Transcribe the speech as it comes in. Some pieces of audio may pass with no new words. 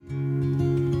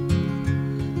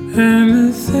and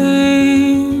the things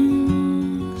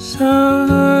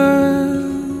of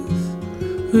earth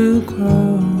will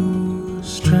grow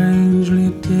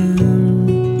strangely dim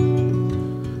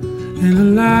in the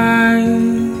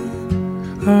light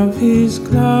of His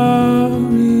glory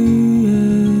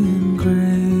and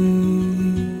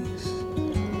grace.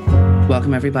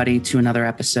 Welcome, everybody, to another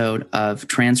episode of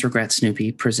Transregret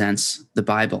Snoopy Presents the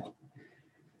Bible.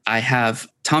 I have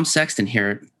Tom Sexton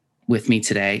here with me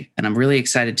today, and I'm really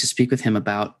excited to speak with him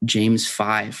about James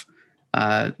 5.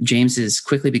 James is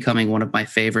quickly becoming one of my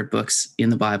favorite books in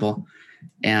the Bible,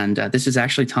 and this is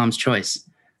actually Tom's choice,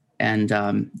 and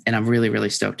I'm really, really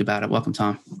stoked about it. Welcome,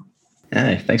 Tom.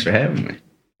 Hey, thanks for having me.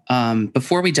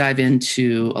 Before we dive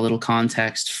into a little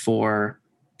context for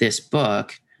this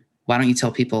book, why don't you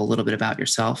tell people a little bit about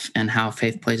yourself and how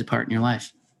faith plays a part in your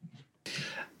life?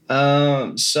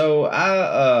 So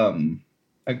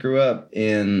I grew up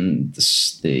in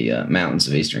the mountains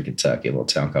of eastern Kentucky, a little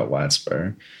town called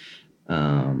Whitesburg.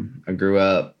 I grew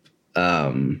up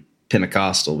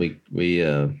Pentecostal. We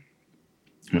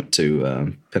went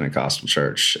to Pentecostal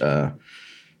church,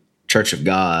 Church of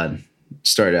God.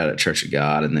 Started out at Church of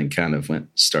God, and then kind of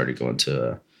started going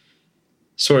to a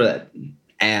sort of that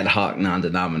ad hoc,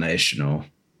 non-denominational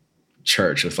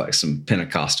church with like some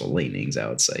Pentecostal leanings, I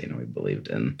would say. You know, we believed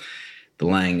in the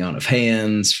laying on of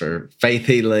hands for faith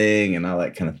healing and all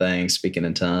that kind of thing, speaking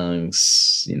in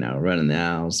tongues, you know, running the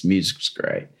aisles. Music was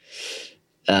great.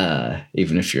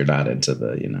 Even if you're not into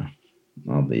the, you know,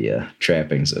 all the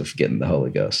trappings of getting the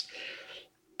Holy Ghost.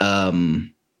 But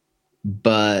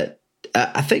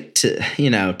I think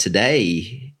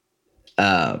today,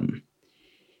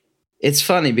 it's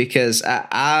funny because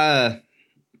I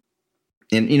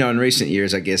in recent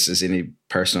years, I guess, as any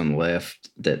person on the left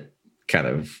that kind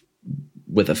of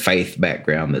with a faith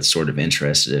background that's sort of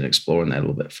interested in exploring that a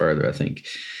little bit further, I think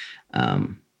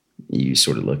you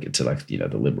sort of look into like, you know,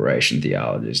 the liberation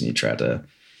theologies, and you try to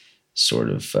sort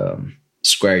of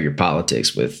square your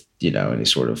politics with, you know, any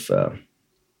sort of,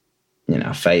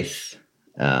 faith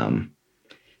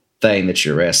thing that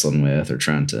you're wrestling with or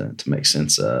trying to make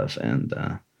sense of.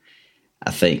 And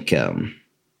I think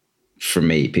for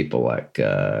me, people like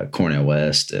Cornel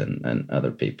West and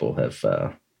other people have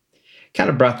kind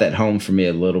of brought that home for me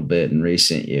a little bit in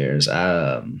recent years. It's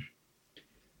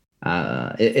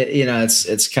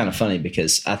kind of funny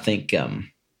because I think,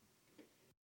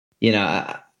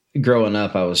 growing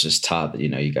up, I was just taught that, you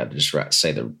know, you got to just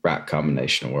say the right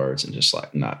combination of words and just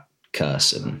like not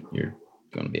cuss and you're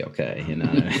going to be okay. You know,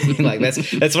 like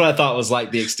that's what I thought was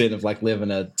like the extent of like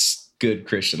living a good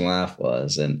Christian life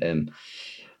was. And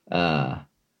I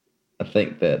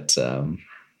think that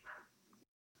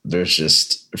there's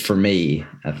just, for me,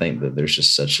 I think that there's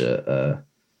just such a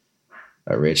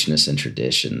richness and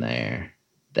tradition there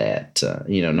that,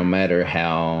 no matter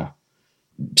how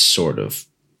sort of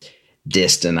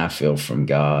distant I feel from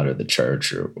God or the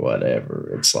church or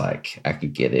whatever, it's like I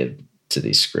could get into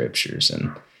these scriptures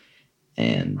and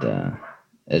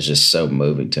it's just so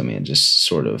moving to me and just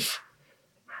sort of,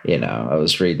 I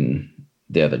was reading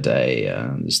the other day,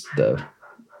 just the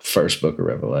first book of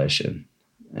Revelation,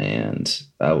 and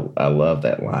I love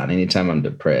that line. Anytime I'm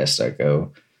depressed, I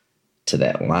go to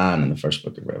that line in the first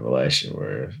book of Revelation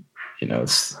where,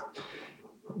 it's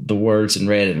the words in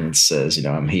red and it says,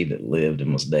 I'm he that lived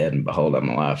and was dead, and behold, I'm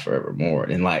alive forevermore.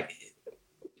 And like,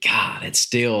 God, it's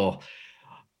still,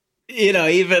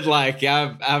 even like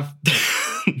I've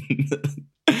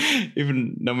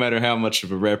even no matter how much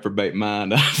of a reprobate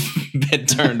mind I've been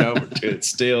turned over to, it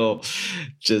still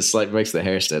just like makes the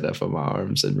hair stand up on my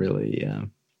arms and really, I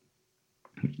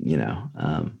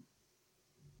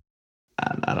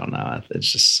don't know. It's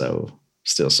just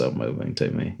still so moving to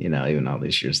me, even all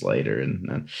these years later. And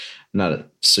I'm not a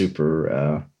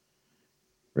super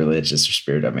religious or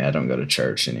spirit. I mean, I don't go to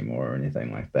church anymore or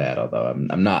anything like that, although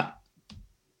I'm not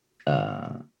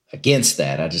against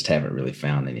that. I just haven't really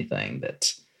found anything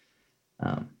that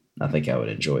I think I would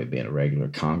enjoy being a regular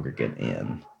congregant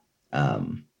in.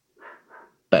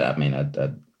 But I mean, I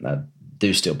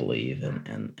do still believe,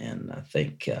 and I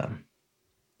think,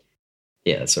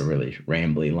 it's a really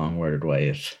rambly, long-worded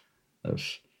way of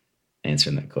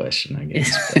answering that question, I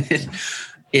guess. But,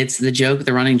 it's the joke.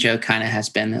 The running joke kind of has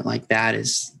been that like that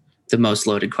is the most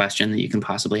loaded question that you can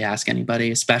possibly ask anybody,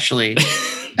 especially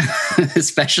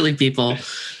people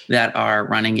that are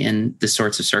running in the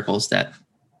sorts of circles that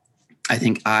I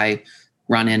think I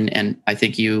run in, and I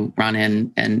think you run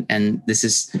in, and this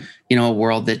is, a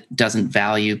world that doesn't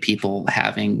value people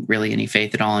having really any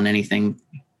faith at all in anything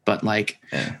but like,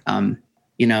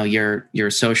 your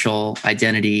social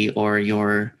identity or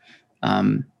your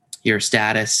your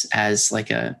status as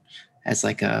like a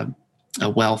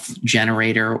wealth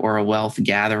generator or a wealth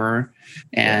gatherer.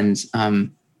 And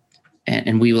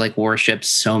we like worship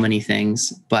so many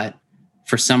things, but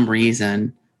for some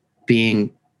reason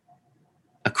being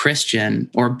a Christian,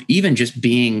 or even just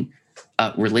being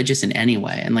religious in any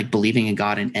way, and like believing in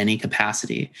God in any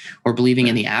capacity, or believing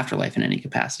in the afterlife in any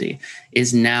capacity,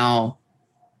 is now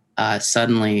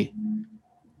suddenly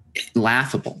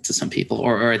laughable to some people,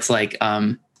 or it's like,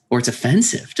 or it's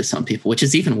offensive to some people, which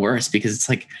is even worse, because it's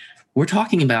like, we're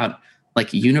talking about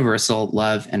like universal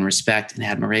love and respect and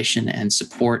admiration and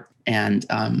support. And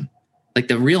like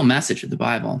the real message of the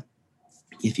Bible,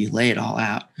 if you lay it all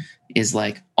out, is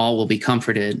like all will be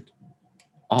comforted,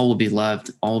 all will be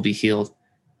loved, all will be healed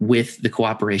with the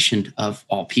cooperation of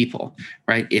all people,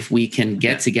 right? If we can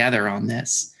get together on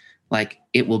this, like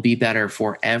it will be better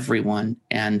for everyone,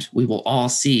 and we will all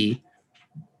see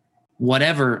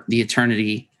whatever the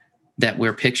eternity that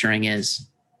we're picturing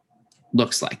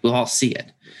looks like. We'll all see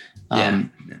it.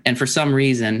 And for some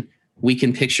reason, we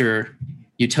can picture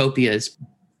utopias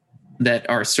that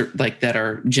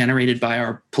are generated by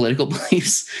our political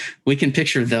beliefs. We can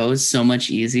picture those so much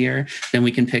easier than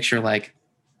we can picture like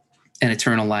an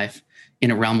eternal life in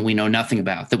a realm we know nothing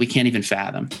about, that we can't even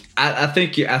fathom. I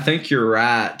think you're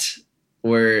right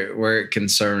where it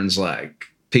concerns like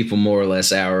people more or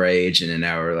less our age and in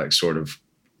our like sort of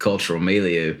cultural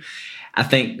milieu. I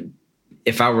think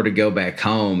if I were to go back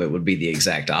home, it would be the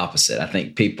exact opposite. I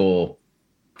think people,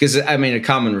 because I mean, a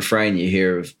common refrain you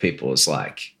hear of people is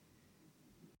like,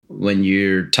 when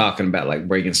you're talking about like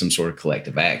bringing some sort of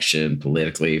collective action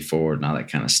politically forward and all that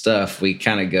kind of stuff, we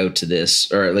kind of go to this,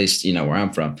 or at least, you know, where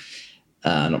I'm from,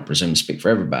 I don't presume to speak for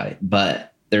everybody,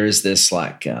 but there is this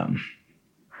like,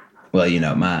 well, you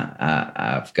know,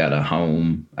 I've got a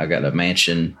home, I got a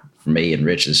mansion for me and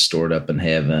riches stored up in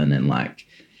heaven. And like,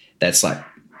 that's like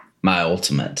my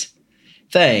ultimate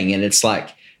thing. And it's like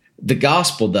the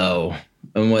gospel though,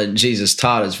 and what Jesus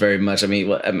taught is very much, I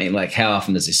mean, like how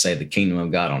often does he say the kingdom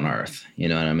of God on earth? You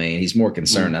know what I mean? He's more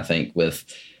concerned, I think, with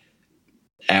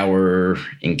our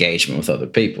engagement with other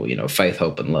people, you know, faith,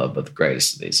 hope, and love, but the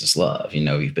greatest of these is love. You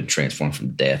know, you've been transformed from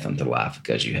death into life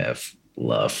because you have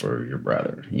love for your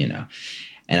brother, you know?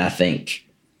 And I think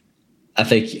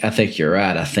you're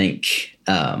right. I think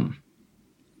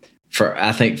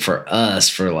for us,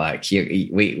 for like,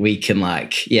 we can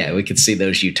like, we could see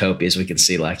those utopias. We can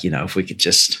see like, you know, if we could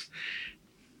just,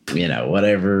 you know,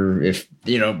 whatever, if,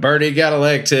 you know, Bernie got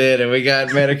elected and we got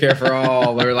Medicare for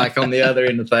all, or like on the other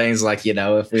end of things, like, you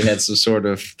know, if we had some sort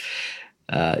of,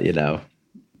 you know,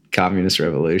 communist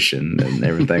revolution, and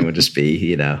everything would just be,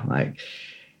 you know, like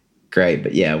great.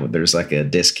 But yeah, there's like a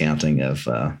discounting of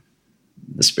the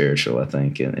spiritual, I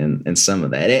think, and some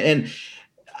of that. And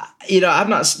you know, I'm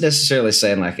not necessarily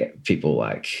saying like people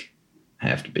like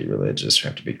have to be religious or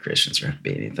have to be Christians or have to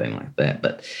be anything like that.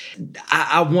 But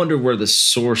I wonder where the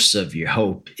source of your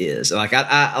hope is. Like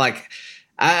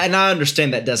I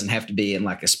understand that doesn't have to be in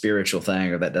like a spiritual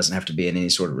thing, or that doesn't have to be in any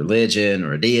sort of religion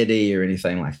or a deity or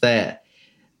anything like that.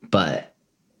 But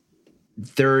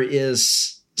there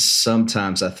is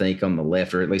sometimes, I think, on the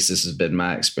left, or at least this has been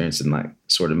my experience and like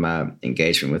sort of my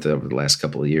engagement with it over the last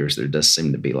couple of years, there does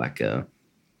seem to be like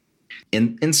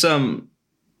in some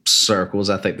circles,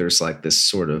 I think there's like this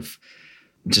sort of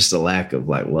just a lack of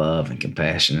like love and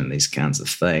compassion and these kinds of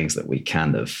things that we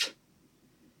kind of,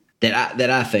 that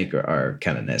I think are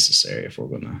kind of necessary if we're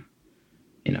going to,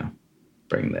 you know,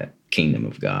 bring that kingdom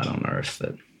of God on earth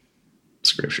that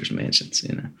Scriptures mentions,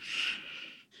 you know.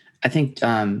 I think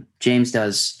James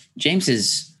is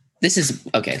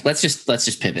okay. Let's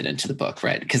just pivot into the book,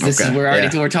 right? Because this is, we're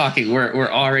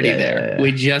already there. Yeah.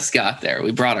 We just got there.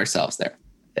 We brought ourselves there.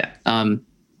 Yeah.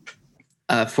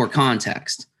 For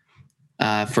context,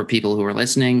 for people who are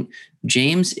listening,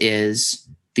 James is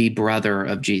the brother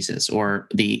of Jesus, or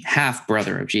the half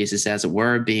brother of Jesus, as it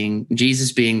were, being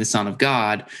Jesus being the son of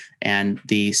God and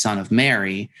the son of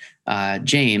Mary.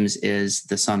 James is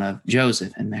the son of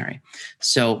Joseph and Mary.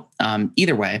 So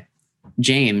either way,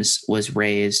 James was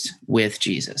raised with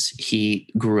Jesus. He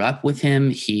grew up with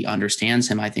him. He understands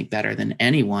him, I think, better than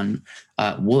anyone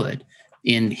would.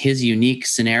 In his unique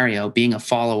scenario, being a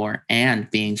follower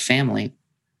and being family,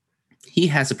 he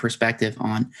has a perspective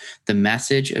on the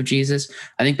message of Jesus,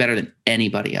 I think, better than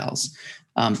anybody else.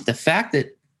 The fact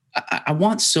that I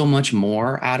want so much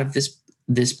more out of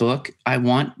this book. I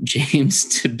want James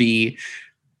to be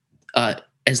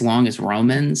as long as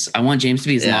Romans. I want James to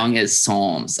be as long as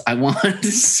Psalms. I want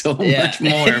so much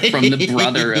more from the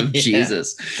brother of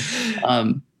Jesus.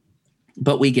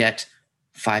 But we get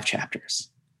 5 chapters.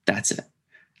 That's it.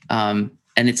 And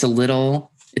it's a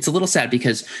little it's a little sad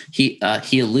because he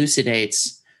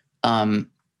elucidates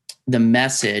the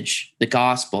message, the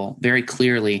gospel, very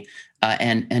clearly,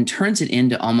 and turns it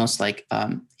into almost like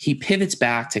he pivots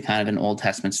back to kind of an Old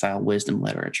Testament style wisdom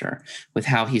literature with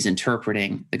how he's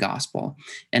interpreting the gospel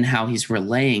and how he's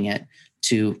relaying it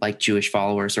to like Jewish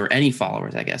followers or any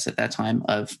followers, I guess, at that time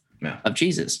of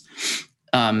Jesus.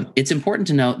 It's important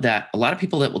to note that a lot of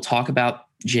people that will talk about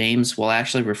James will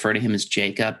actually refer to him as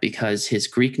Jacob because his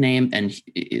Greek name and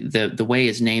the way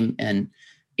his name and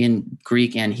in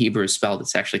Greek and Hebrew is spelled,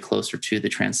 it's actually closer to the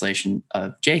translation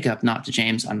of Jacob, not to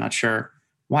James. I'm not sure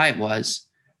why it was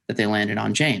that they landed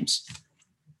on James,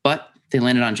 but they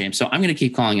landed on James. So I'm going to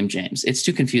keep calling him James. It's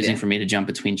too confusing for me to jump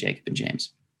between Jacob and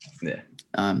James. Yeah.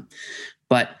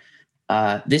 But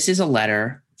this is a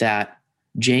letter that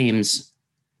James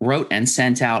wrote and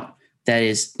sent out that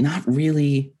is not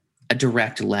really a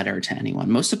direct letter to anyone.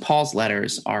 Most of Paul's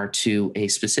letters are to a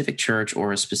specific church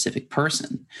or a specific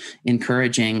person,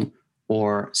 encouraging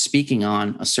or speaking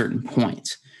on a certain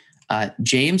point.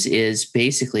 James is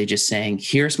basically just saying,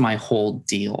 here's my whole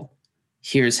deal.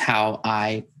 Here's how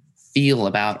I feel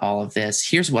about all of this.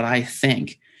 Here's what I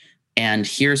think. And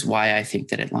here's why I think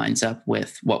that it lines up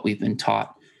with what we've been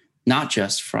taught, not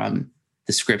just from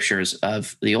the scriptures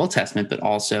of the Old Testament, but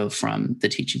also from the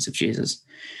teachings of Jesus.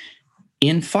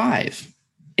 In 5,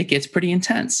 it gets pretty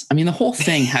intense. I mean, the whole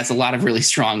thing has a lot of really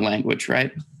strong language,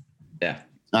 right? Yeah.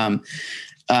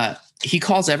 He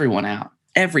calls everyone out.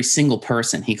 Every single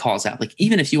person he calls out. Like,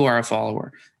 even if you are a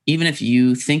follower, even if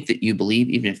you think that you believe,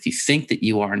 even if you think that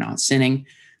you are not sinning,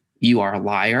 you are a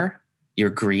liar, you're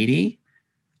greedy,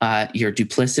 you're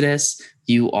duplicitous,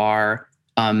 you are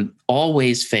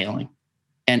always failing.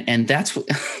 And that's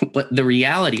what the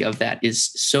reality of that is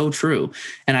so true.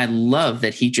 And I love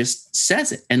that he just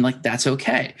says it. And like, that's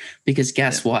okay. Because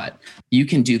guess what? You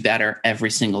can do better every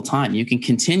single time. You can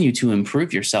continue to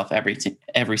improve yourself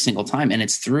every single time. And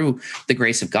it's through the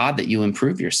grace of God that you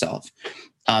improve yourself.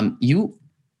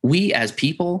 We as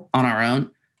people on our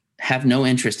own have no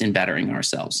interest in bettering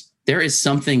ourselves. There is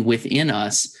something within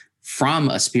us from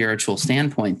a spiritual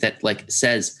standpoint that like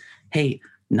says, hey,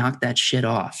 knock that shit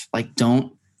off. Like,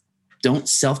 don't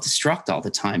self-destruct all the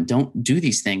time. Don't do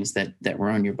these things that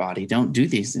ruin your body. Don't do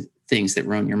these things that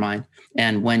ruin your mind.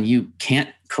 And when you can't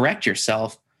correct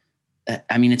yourself,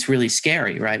 I mean, it's really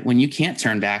scary, right? When you can't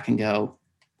turn back and go,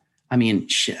 I mean,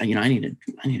 shit, I need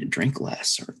to drink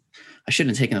less, or I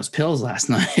shouldn't have taken those pills last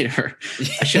night, or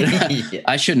I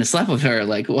shouldn't have slept with her.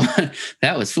 Like, what?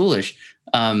 That was foolish.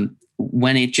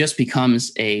 When it just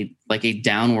becomes a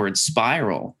downward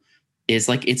spiral, is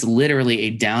like, it's literally a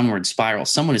downward spiral.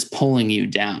 Someone is pulling you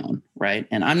down, right?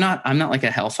 And I'm not like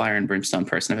a hellfire and brimstone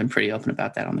person. I've been pretty open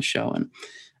about that on the show. And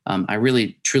I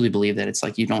really, truly believe that it's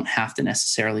like, you don't have to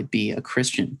necessarily be a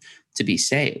Christian to be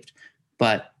saved.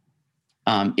 But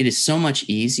it is so much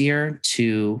easier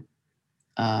to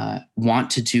want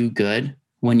to do good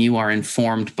when you are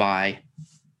informed by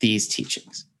these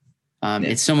teachings.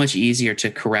 It's so much easier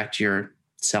to correct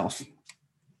yourself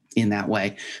in that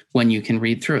way when you can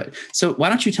read through it. So why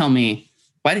don't you tell me,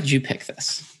 why did you pick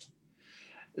this?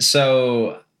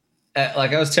 So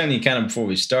like I was telling you kind of before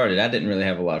we started, I didn't really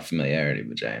have a lot of familiarity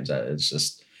with James. It's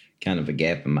just kind of a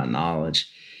gap in my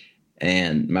knowledge.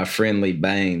 And my friend Lee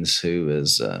Baines, who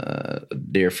is a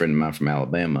dear friend of mine from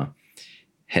Alabama,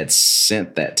 had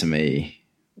sent that to me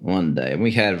one day. And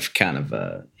we had kind of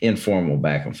a informal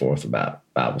back and forth about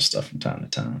Bible stuff from time to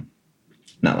time.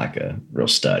 Not like a real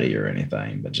study or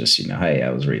anything, but just, hey, I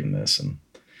was reading this and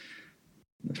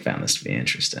I found this to be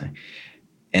interesting.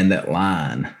 And that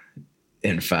line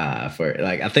in 5, where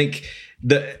like, I think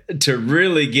to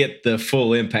really get the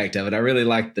full impact of it, I really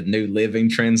like the New Living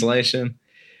Translation.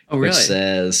 Oh, really? Which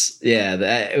says,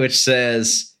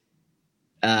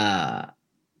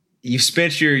 you've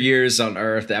spent your years on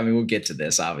earth. I mean, we'll get to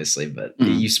this obviously, but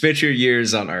you spent your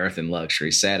years on earth in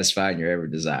luxury, satisfying your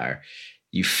every desire.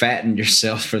 You fatten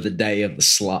yourself for the day of the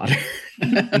slaughter,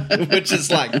 which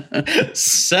is like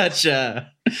such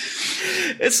a,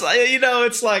 it's like,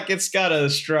 it's like, it's got a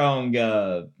strong,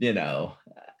 and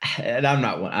I'm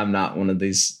not one of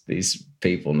these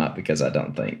people, not because I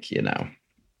don't think, Jeff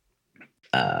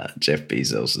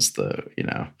Bezos is the,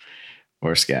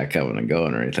 worst guy coming and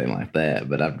going or anything like that.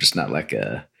 But I'm just not like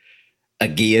a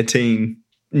guillotine,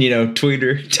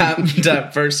 tweeter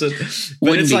type person. But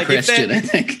wouldn't it's be like, Christian, I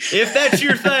think. If that's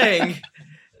your thing,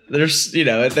 there's,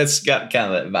 that's got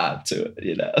kind of that vibe to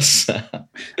it, So.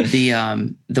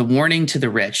 The warning to the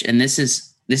rich, and this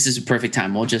is this is a perfect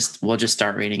time. We'll just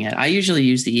start reading it. I usually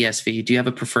use the ESV. Do you have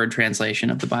a preferred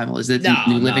translation of the Bible? Is it the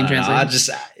New Living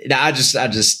Translation? I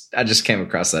just came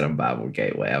across that on Bible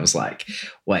Gateway. I was like,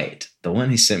 wait, the one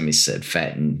he sent me said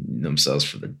fatten themselves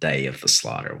for the day of the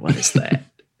slaughter. What is that?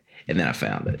 And then I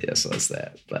found it. Yeah, so it's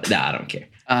that. But no, I don't care.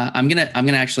 I'm gonna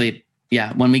actually,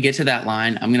 when we get to that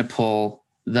line, I'm gonna pull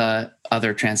the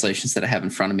other translations that I have in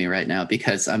front of me right now,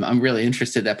 because I'm really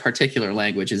interested. That particular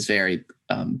language is very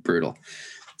brutal.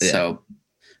 Yeah.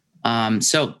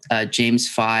 So James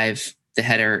 5, the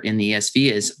header in the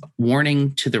ESV is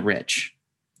warning to the rich.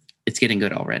 It's getting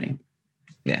good already.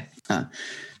 Yeah.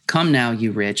 Come now,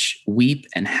 you rich, weep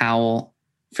and howl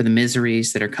for the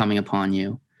miseries that are coming upon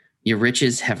you. Your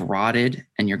riches have rotted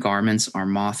and your garments are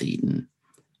moth-eaten.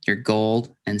 Your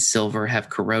gold and silver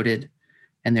have corroded,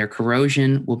 and their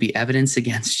corrosion will be evidence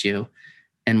against you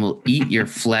and will eat your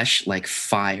flesh like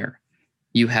fire.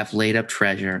 You have laid up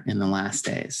treasure in the last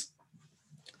days.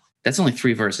 That's only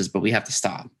 3 verses, but we have to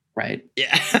stop, right?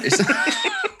 Yeah.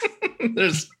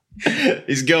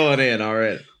 He's going in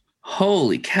already.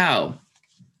 Holy cow.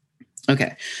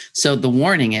 Okay. So the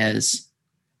warning is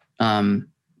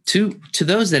to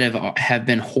those that have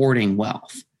been hoarding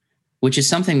wealth, which is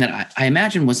something that I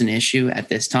imagine was an issue at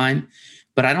this time,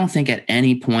 but I don't think at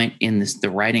any point in the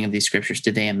writing of these scriptures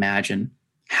did they imagine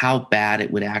how bad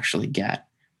it would actually get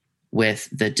with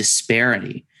the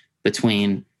disparity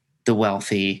between the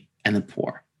wealthy and the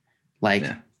poor,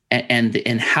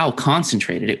 and how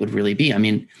concentrated it would really be. I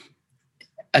mean,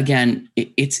 again,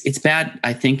 it's bad,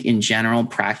 I think, in general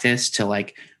practice to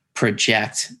like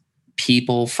project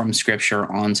people from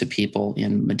scripture onto people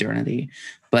in modernity,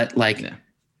 but like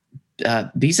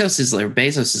Bezos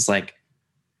is like,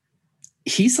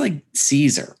 he's like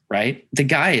Caesar, right? The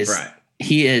guy is right.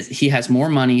 He has more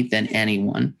money than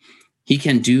anyone. He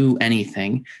can do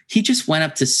anything. He just went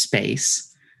up to space.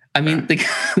 I mean,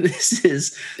 this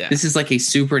is like a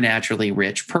supernaturally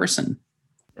rich person.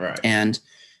 Right. And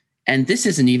this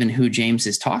isn't even who James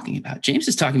is talking about. James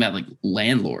is talking about like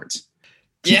landlords.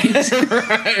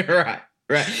 Yeah.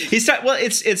 Right. He's well,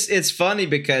 it's funny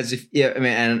because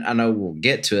and I know we'll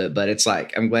get to it, but it's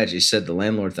like, I'm glad you said the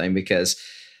landlord thing, because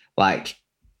like,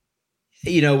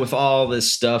 with all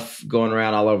this stuff going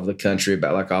around all over the country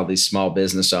about like all these small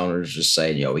business owners just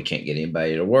saying, we can't get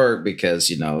anybody to work because,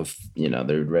 they'd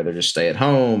rather just stay at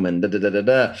home and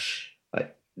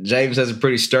Like James has a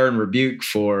pretty stern rebuke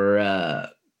for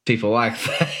people like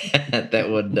that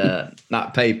would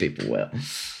not pay people well.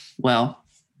 Well,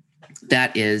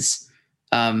 that is,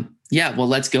 well,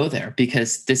 let's go there,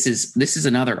 because this is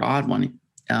another odd one.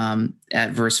 At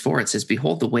verse 4, it says,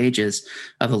 "Behold, the wages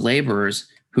of the laborers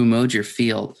who mowed your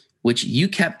field, which you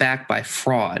kept back by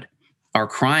fraud, are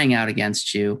crying out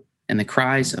against you, and the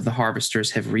cries of the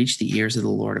harvesters have reached the ears of the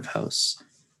Lord of hosts.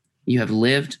 You have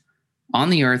lived on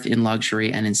the earth in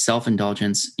luxury and in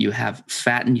self-indulgence. You have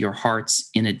fattened your hearts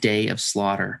in a day of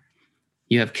slaughter.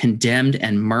 You have condemned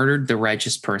and murdered the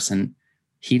righteous person.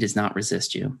 He does not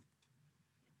resist you."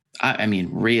 I mean,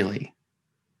 really.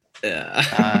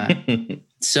 Yeah.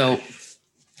 So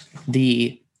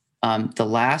the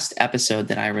last episode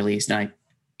that I released, and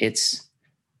it's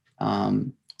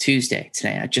Tuesday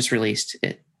today, I just released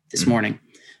it this morning,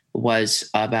 was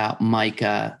about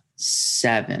Micah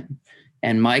 7.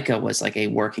 And Micah was like a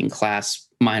working class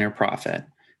minor prophet.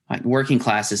 Like, working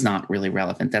class is not really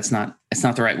relevant. It's not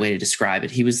the right way to describe it.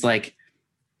 He was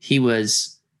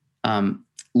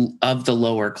of the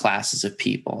lower classes of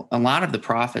people. A lot of the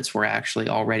prophets were actually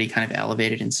already kind of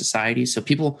elevated in society. So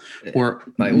people were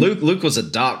like Luke was a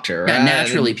doctor, right?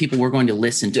 Naturally, people were going to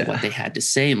listen to what they had to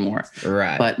say more.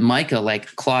 Right. But Micah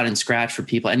like clawed and scratched for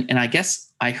people. And I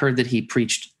guess I heard that he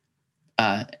preached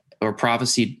or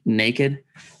prophesied naked,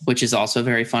 which is also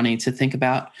very funny to think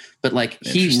about. But like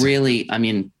he really, I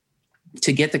mean,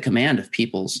 to get the command of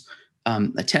people's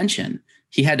attention,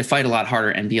 he had to fight a lot harder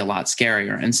and be a lot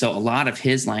scarier. And so a lot of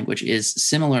his language is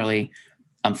similarly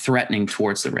threatening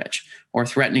towards the rich, or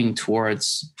threatening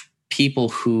towards people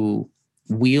who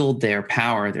wield their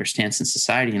power, their stance in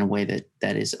society in a way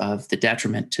that is of the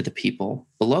detriment to the people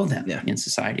below them in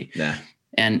society. Yeah.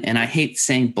 And I hate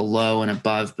saying below and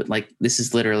above, but like this is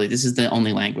the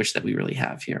only language that we really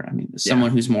have here. I mean,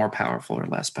 someone who's more powerful or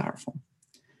less powerful.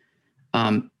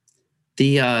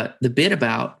 The bit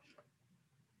about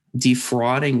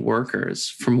defrauding workers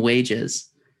from wages,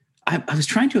 I was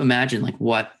trying to imagine like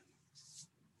what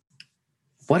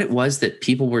it was that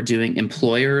people were doing,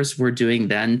 employers were doing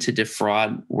then to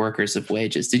defraud workers of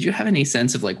wages. Did you have any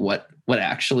sense of like what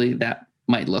actually that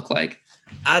might look like?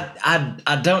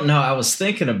 I don't know. I was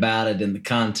thinking about it in the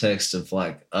context of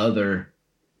like other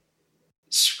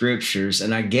scriptures,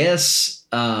 and I guess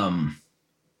I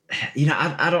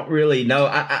don't really know.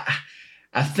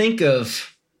 I think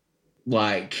of,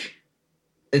 like,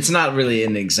 it's not really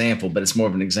an example, but it's more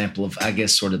of an example of, I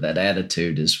guess, sort of that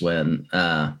attitude is when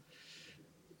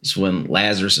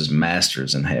Lazarus'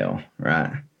 master's in hell,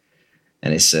 right?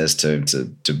 And he says to him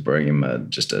to bring him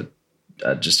just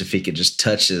if he could just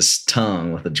touch his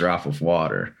tongue with a drop of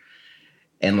water.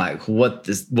 And like what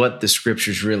the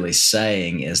scripture's really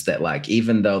saying is that, like,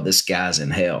 even though this guy's in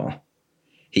hell,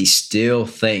 he still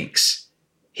thinks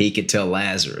he could tell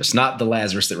Lazarus, not the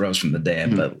Lazarus that rose from the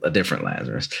dead, but a different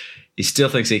Lazarus. He still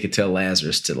thinks he could tell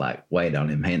Lazarus to, like, wait on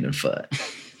him hand and foot.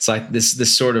 It's like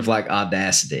this sort of, like,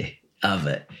 audacity of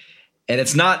it. And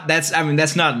that's not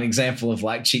an example of,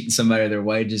 like, cheating somebody of their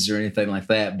wages or anything like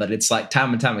that. But it's like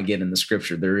time and time again in the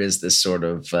scripture, there is this sort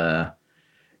of,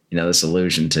 this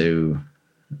allusion to,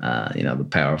 the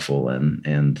powerful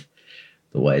and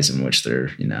the ways in which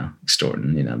they're,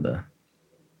 extorting, the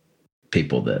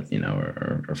people that,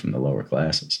 are from the lower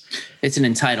classes. It's an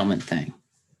entitlement thing.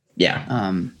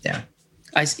 Yeah. Yeah.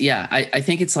 I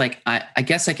think it's like, I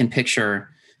guess I can picture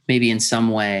maybe in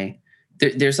some way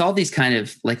there's all these kind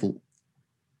of, like,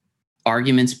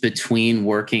 arguments between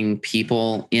working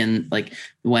people in, like,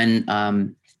 when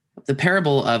the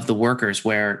parable of the workers,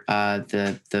 where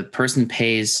the person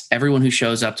pays everyone who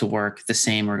shows up to work the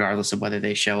same, regardless of whether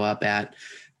they show up at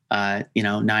 9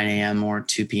 a.m. or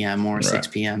 2 p.m. or 6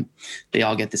 p.m. They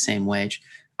all get the same wage.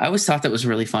 I always thought that was a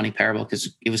really funny parable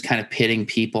because it was kind of pitting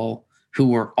people who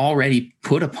were already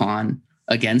put upon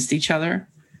against each other.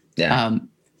 Yeah.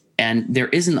 And there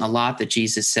isn't a lot that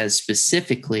Jesus says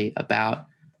specifically about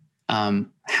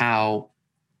how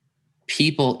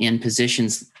people in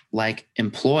positions like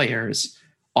employers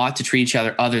ought to treat each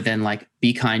other, other than, like,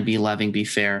 be kind, be loving, be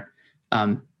fair,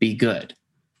 be good.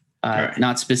 Right.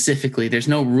 Not specifically. There's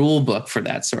no rule book for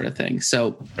that sort of thing.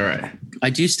 So I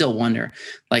do still wonder,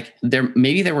 like, there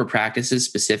were practices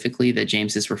specifically that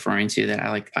James is referring to that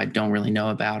I don't really know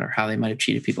about, or how they might have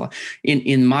cheated people.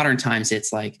 In modern times,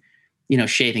 it's like,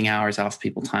 shaving hours off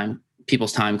people's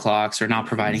time clocks, or not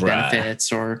providing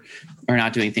benefits, or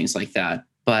not doing things like that.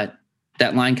 But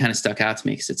that line kind of stuck out to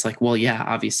me because it's like, well, yeah,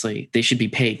 obviously they should be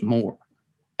paid more.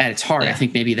 At its heart, I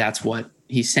think maybe that's what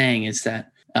he's saying, is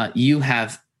that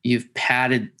you've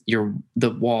padded the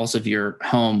walls of your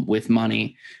home with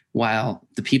money, while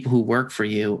the people who work for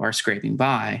you are scraping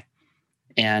by,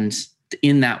 and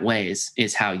in that way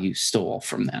is how you stole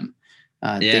from them.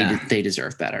 They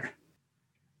deserve better.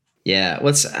 Yeah,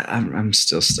 I'm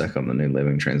still stuck on the New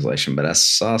Living Translation, but I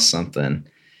saw something.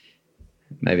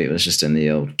 Maybe it was just in the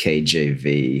old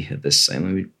KJV. This same.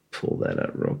 Let me pull that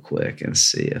up real quick and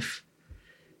see if,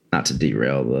 not to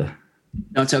derail the.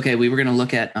 No, it's okay. We were going to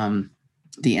look at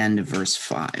the end of verse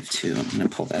 5 too. I'm going to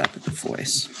pull that up at the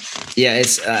Voice. Yeah,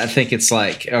 I think it's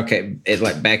like, okay, it's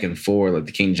like back and forth. Like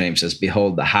the King James says,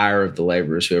 "Behold, the hire of the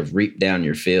laborers who have reaped down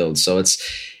your fields." So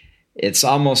it's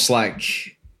almost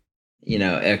like,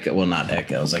 not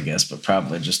echoes, I guess, but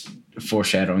probably just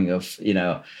foreshadowing of,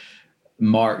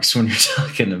 marks when you're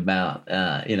talking about,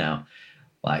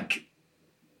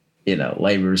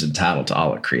 laborers entitled to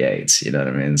all it creates. You know what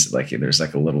I mean? It's like there's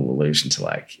like a little allusion to,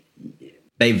 like,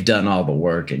 they've done all the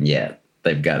work and yet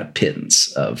they've got a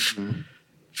pittance of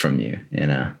from you.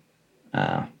 Anyway,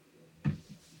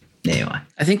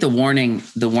 I think the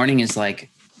warning is, like,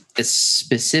 it's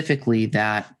specifically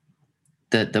that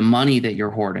the money that you're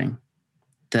hoarding,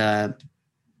 the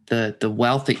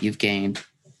wealth that you've gained,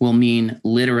 will mean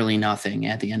literally nothing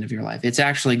at the end of your life. It's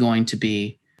actually going to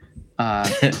be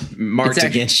marked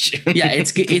against you. Yeah,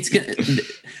 it's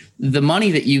the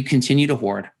money that you continue to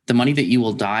hoard, the money that you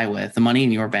will die with, the money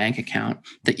in your bank account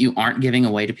that you aren't giving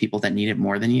away to people that need it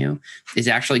more than you, is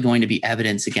actually going to be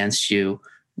evidence against you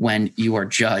when you are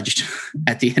judged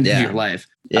at the end of your life.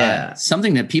 Yeah.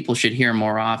 Something that people should hear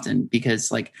more often,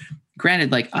 because, like,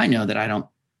 granted, like, I know that I don't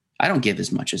give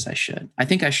as much as I should. I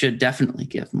think I should definitely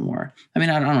give more. I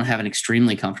mean, I don't have an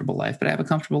extremely comfortable life, but I have a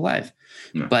comfortable life.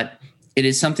 No. But it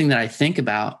is something that I think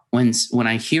about when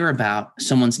I hear about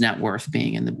someone's net worth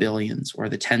being in the billions or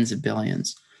the tens of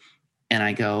billions. And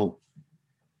I go,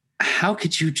 how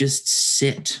could you just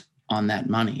sit on that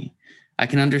money? I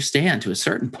can understand to a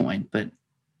certain point, but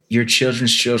your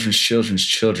children's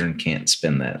children can't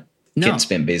spend that. No. Can't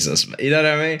spend business. You know what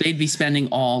I mean? They'd be spending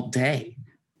all day.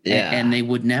 Yeah. And they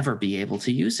would never be able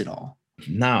to use it all.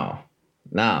 No,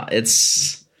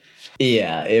 it's,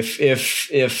 yeah. If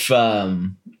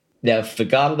the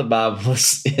God of the Bible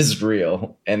is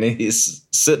real and he's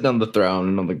sitting on the throne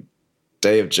and on the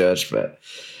day of judgment,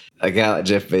 a guy like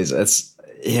Jeff Bezos,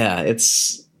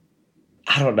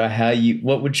 I don't know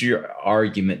what would your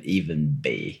argument even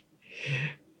be?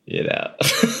 You know,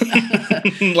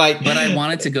 like, but I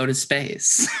wanted to go to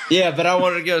space. Yeah, but I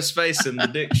wanted to go to space in the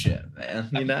dick shit, man.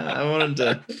 You know, I wanted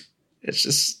to. It's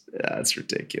just, it's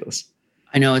ridiculous.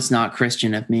 I know it's not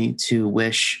Christian of me to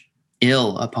wish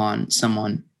ill upon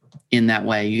someone in that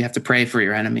way. You have to pray for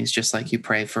your enemies, just like you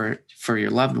pray for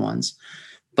your loved ones.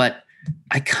 But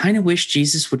I kind of wish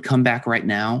Jesus would come back right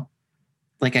now.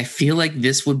 Like, I feel like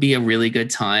this would be a really good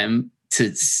time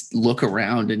to look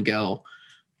around and go,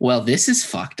 well, this is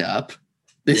fucked up.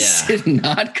 This did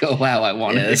not go how I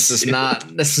wanted. This is not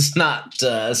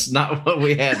what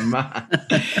we had in mind.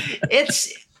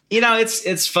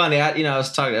 It's funny. I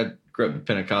grew up in a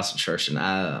Pentecostal church,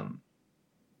 and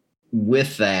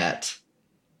with that,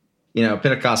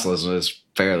 Pentecostalism is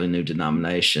fairly new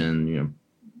denomination.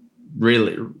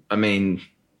 Really, I mean,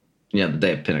 the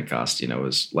day of Pentecost,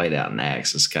 was laid out in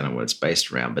Acts. Is kind of what it's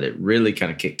based around, but it really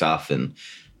kind of kicked off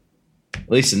at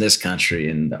least in this country,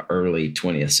 in the early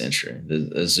 20th century,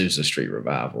 the Azusa Street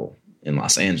revival in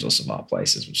Los Angeles, of all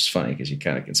places, which is funny because you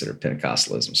kind of consider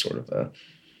Pentecostalism sort of a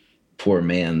poor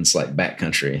man's like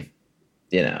backcountry,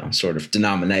 sort of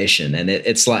denomination. And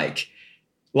it's like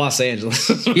Los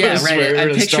Angeles. Yeah,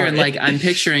 right. I'm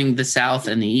picturing the South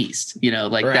and the East,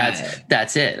 right.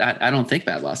 That's it. I don't think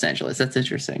about Los Angeles. That's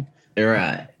interesting.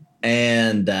 Right.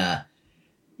 And,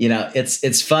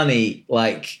 it's funny,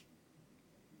 like,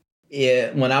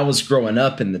 when I was growing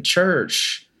up in the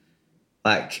church,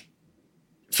 like,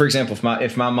 for example,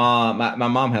 if my mom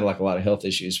had like a lot of health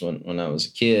issues when I was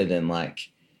a kid, and like,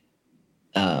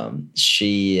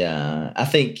 she, I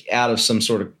think out of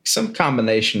some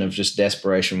combination of just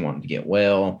desperation, wanting to get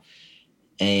well,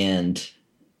 and,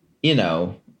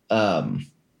 and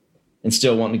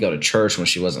still wanting to go to church when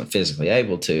she wasn't physically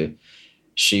able to,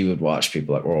 she would watch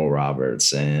people like Oral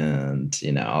Roberts and,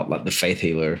 like the faith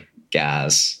healer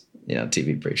guys,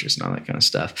 TV preachers and all that kind of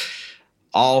stuff,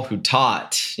 all who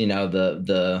taught,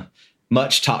 the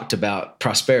much talked about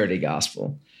prosperity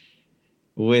gospel,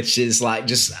 which is like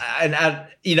just,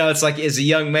 it's like, as a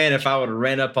young man, if I would have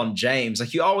ran up on James,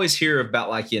 like, you always hear about,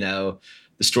 like, the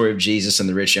story of Jesus and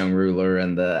the rich young ruler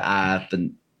and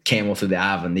the camel through the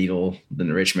eye of a needle, then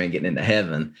the rich man getting into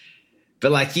heaven.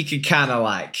 But like, you could kind of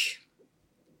like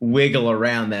wiggle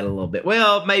around that a little bit.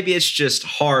 Well, maybe it's just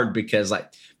hard because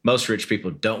like most rich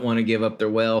people don't want to give up their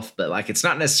wealth, but like, it's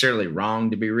not necessarily wrong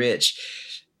to be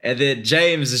rich. And then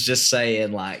James is just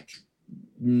saying like,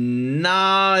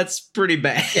 nah, it's pretty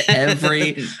bad.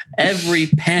 every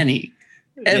penny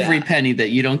that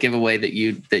you don't give away that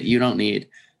you don't need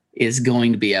is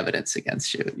going to be evidence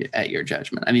against you at your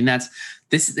judgment. I mean,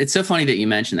 it's so funny that you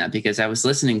mentioned that, because I always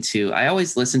listen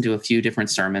to a few different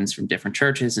sermons from different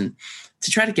churches, and to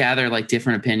try to gather like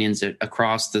different opinions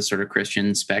across the sort of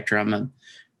Christian spectrum.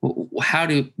 How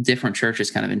do different churches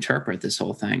kind of interpret this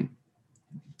whole thing?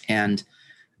 And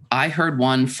I heard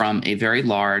one from a very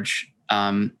large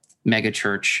mega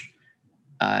church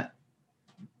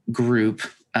group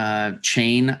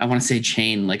chain. I want to say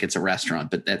chain like it's a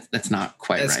restaurant, but that's not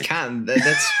quite right.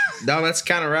 That's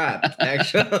kind of right,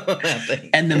 actually. I think.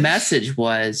 And the message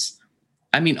was,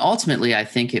 I mean, ultimately, I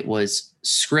think it was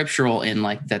scriptural in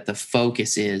like that the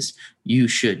focus is you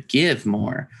should give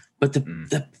more. But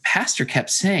the pastor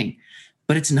kept saying,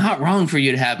 but it's not wrong for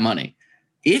you to have money.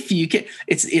 If you can,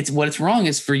 what's wrong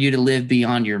is for you to live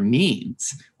beyond your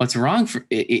means. What's wrong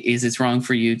it's wrong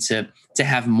for you to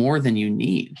have more than you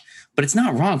need. But it's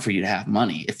not wrong for you to have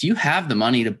money. If you have the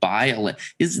money to buy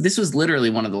this was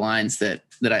literally one of the lines that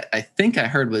I think I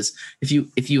heard was, if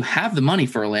you have the money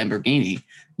for a Lamborghini,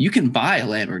 you can buy a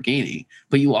Lamborghini,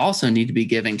 but you also need to be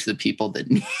giving to the people that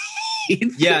need.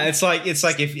 Yeah, it's like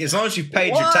if as long as you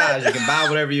paid your tithes, you can buy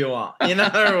whatever you want, or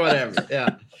whatever.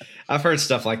 Yeah, I've heard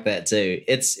stuff like that too.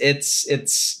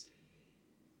 It's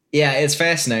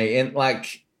fascinating, and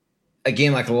like,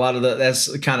 again, like a lot of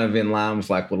that's kind of in line with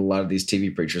like what a lot of these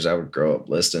TV preachers I would grow up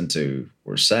listening to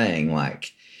were saying.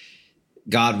 Like,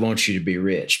 God wants you to be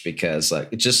rich because,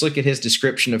 like, just look at his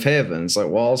description of heaven. It's like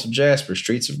walls of jasper,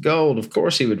 streets of gold. Of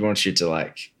course, he would want you to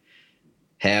like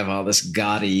have all this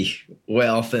gaudy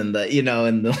wealth and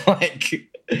and the like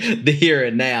the here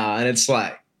and now. And it's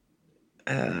like,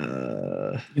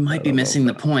 you might be missing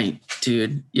the point,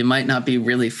 dude. You might not be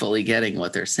really fully getting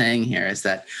what they're saying here, is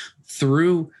that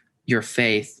through your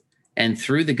faith and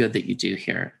through the good that you do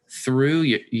here, through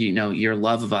your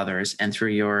love of others and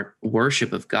through your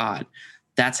worship of God,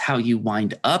 that's how you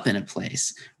wind up in a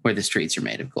place where the streets are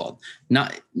made of gold.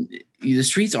 The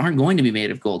streets aren't going to be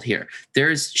made of gold here.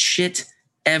 There's shit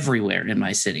everywhere in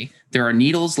my city. There are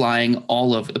needles lying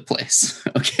all over the place.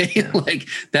 Okay. Like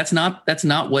that's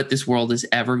not what this world is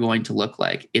ever going to look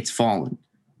like. It's fallen.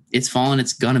 It's fallen.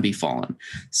 It's going to be fallen.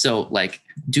 So like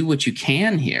do what you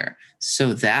can here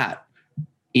so that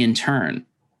in turn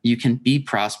you can be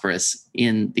prosperous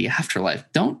in the afterlife.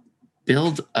 Don't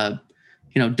build a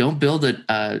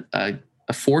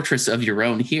fortress of your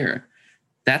own here.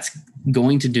 That's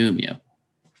going to doom you.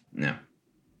 Yeah.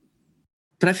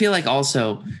 But I feel like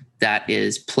also that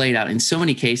is played out in so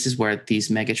many cases where these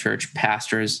megachurch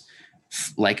pastors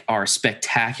like are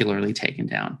spectacularly taken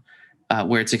down,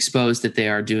 where it's exposed that they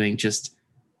are doing just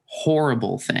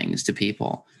horrible things to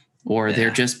people, or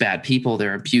they're just bad people,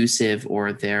 they're abusive,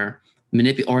 or they're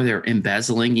or they're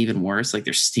embezzling, even worse, like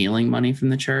they're stealing money from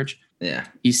the church. Yeah.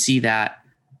 You see that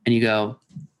and you go,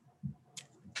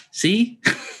 see?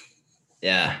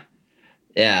 Yeah.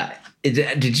 Yeah.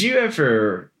 Did you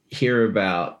ever hear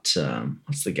about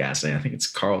what's the guy's name? I think it's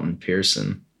Carlton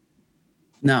Pearson.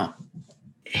 No.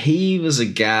 He was a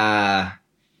guy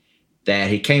that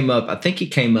he came up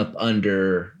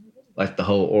under like the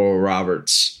whole Oral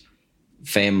Roberts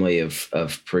family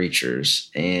of preachers,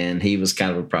 and he was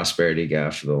kind of a prosperity guy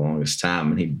for the longest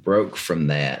time, and he broke from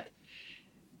that.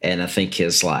 And I think he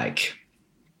suffered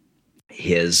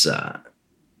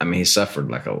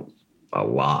like a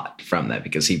lot from that,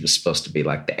 because he was supposed to be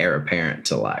like the heir apparent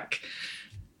to like,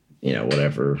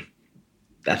 whatever.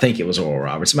 I think it was Oral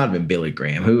Roberts. It might have been Billy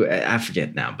Graham, who I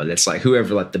forget now, but it's like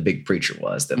whoever like the big preacher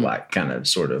was that like kind of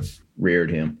sort of reared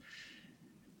him.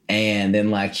 And then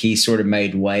like he sort of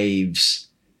made waves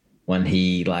when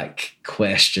he like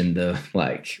questioned the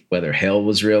like whether hell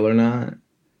was real or not.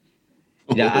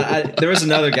 Yeah, there was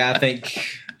another guy, I think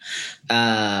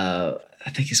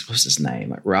what's his name,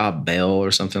 like Rob Bell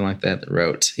or something like that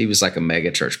wrote. He was like a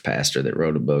mega church pastor that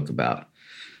wrote a book about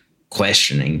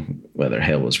questioning whether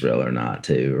hell was real or not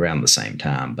too, around the same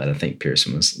time. But I think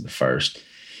Pearson was the first.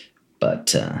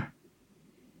 But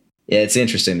yeah, it's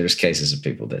interesting. There's cases of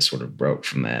people that sort of broke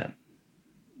from that.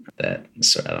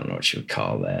 So I don't know what you would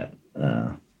call that.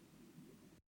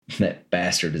 That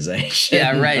bastardization.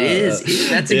 Yeah, right. It is.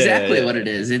 That's exactly what it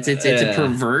is. It's a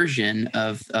perversion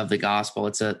of the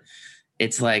gospel.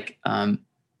 It's like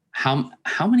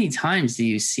how many times do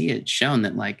you see it shown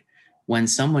that like when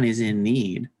someone is in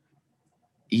need,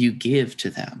 you give to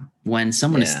them. When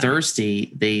someone is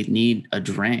thirsty, they need a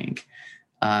drink.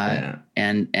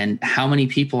 And how many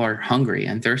people are hungry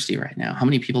and thirsty right now? How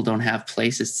many people don't have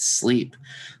places to sleep?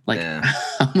 Like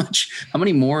how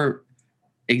many more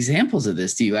examples of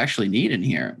this do you actually need in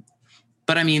here?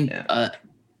 But I mean,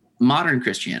 modern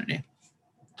Christianity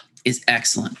is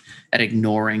excellent at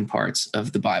ignoring parts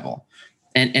of the Bible.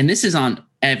 And this is on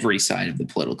every side of the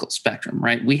political spectrum,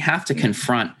 right? We have to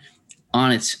confront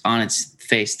on its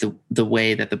face the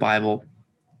way that the Bible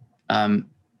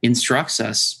instructs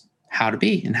us how to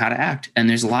be and how to act. And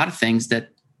there's a lot of things that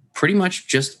pretty much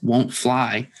just won't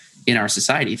fly in our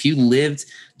society. If you lived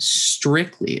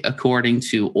strictly according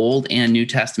to Old and New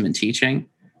Testament teaching,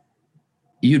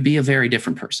 you'd be a very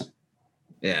different person.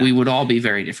 Yeah. We would all be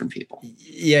very different people.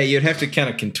 Yeah, you'd have to kind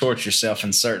of contort yourself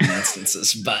in certain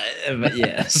instances, but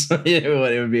yes,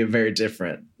 it would be a very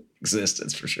different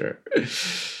existence for sure.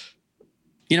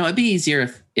 It'd be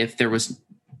easier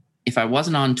if I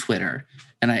wasn't on Twitter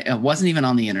and I wasn't even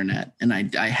on the internet and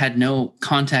I had no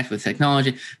contact with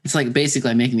technology. It's like basically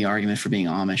I'm making the argument for being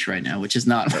Amish right now, which is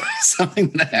not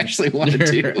something that I actually want to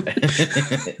do.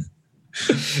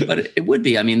 But it would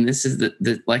be. I mean, this is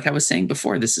the like I was saying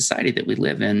before, the society that we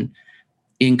live in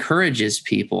encourages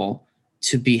people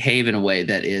to behave in a way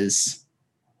that is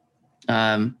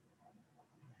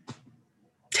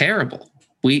terrible.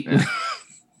 We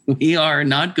are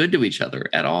not good to each other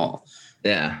at all.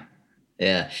 Yeah.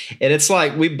 Yeah. And it's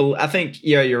like I think,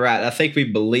 you're right. I think we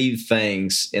believe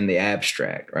things in the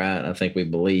abstract, right? I think we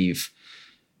believe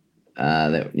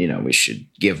that, we should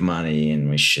give money and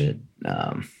we should,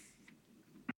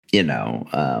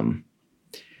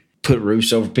 put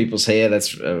roofs over people's head.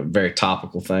 That's a very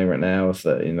topical thing right now with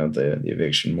the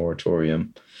eviction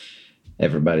moratorium.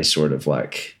 Everybody's sort of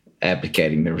like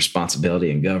abdicating their responsibility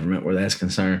in government where that's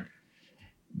concerned.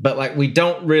 But like, we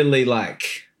don't really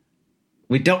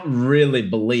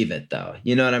believe it though.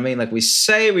 You know what I mean? Like we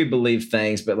say we believe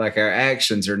things, but like our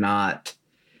actions are not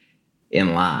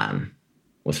in line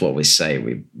with what we say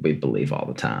we believe all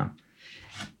the time.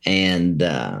 And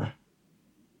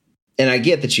I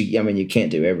get that you can't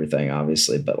do everything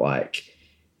obviously, but like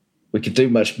we could do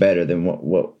much better than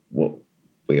what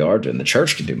we are doing. The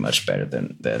church could do much better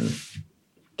than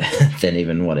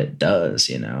even what it does,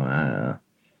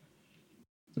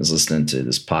 was listening to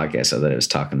this podcast. I thought it was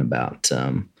talking about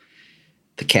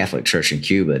the Catholic Church in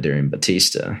Cuba during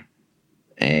Batista,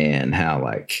 and how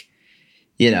like,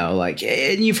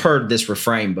 and you've heard this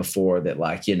refrain before that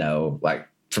like, like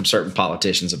from certain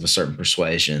politicians of a certain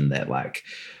persuasion that like,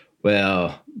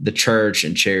 well, the church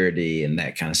and charity and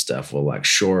that kind of stuff will like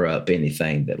shore up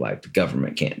anything that like the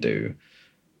government can't do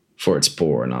for its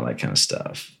poor and all that kind of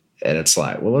stuff. And it's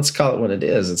like, well, let's call it what it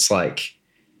is. It's like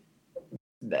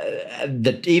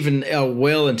that even a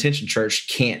well-intentioned church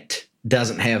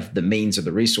doesn't have the means or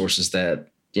the resources that,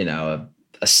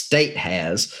 a state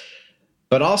has.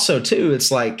 But also too, it's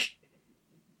like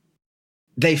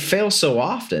they fail so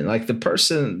often. Like the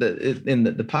person that in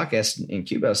the podcast in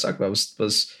Cuba I was talking about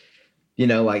was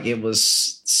like it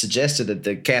was suggested that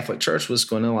the Catholic Church was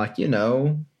going to like,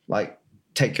 like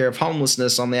take care of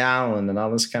homelessness on the island and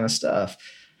all this kind of stuff.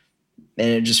 And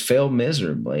it just failed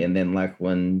miserably. And then like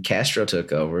when Castro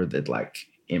took over, that like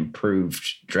improved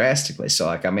drastically. So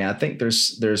like, I mean, I think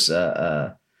there's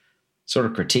a sort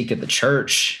of critique of the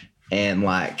church and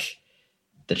like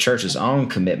the church's own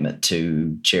commitment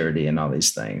to charity and all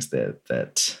these things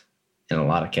that in a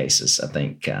lot of cases, I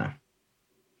think,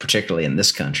 particularly in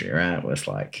this country, right, with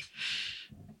like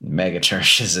mega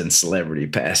churches and celebrity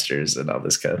pastors and all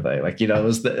this kind of thing. Like, it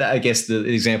was I guess the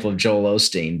example of Joel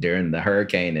Osteen during the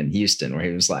hurricane in Houston, where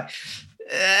he was like,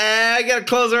 I got to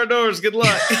close our doors. Good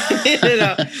luck.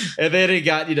 And then he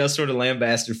got, sort of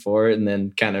lambasted for it and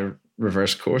then kind of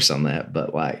reversed course on that.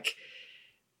 But like,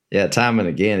 yeah, time and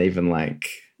again, even like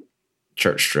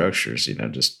church structures,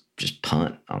 just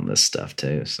punt on this stuff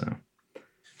too. So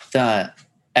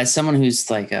as someone who's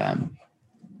like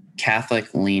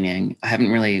Catholic leaning,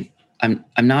 I'm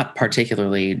not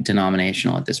particularly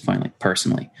denominational at this point, like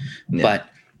personally, but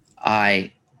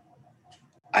I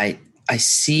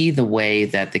see the way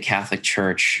that the Catholic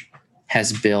Church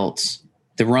has built,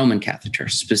 the Roman Catholic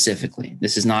Church specifically.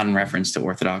 This is not in reference to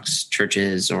Orthodox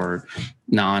churches or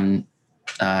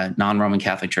non-Roman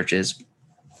Catholic churches,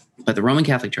 but the Roman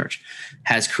Catholic Church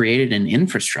has created an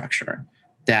infrastructure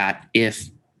that, if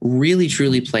really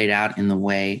truly played out in the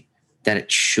way that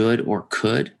it should or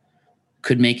could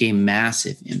make a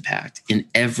massive impact in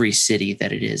every city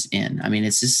that it is in. I mean,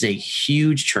 this is a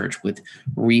huge church with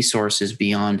resources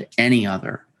beyond any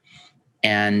other.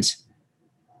 And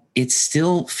it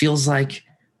still feels like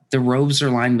the robes are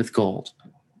lined with gold.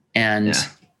 And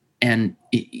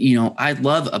I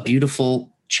love a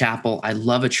beautiful chapel. I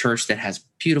love a church that has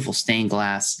beautiful stained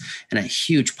glass and a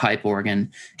huge pipe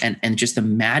organ, and just the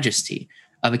majesty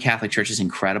of a Catholic church is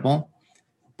incredible.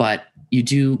 But you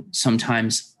do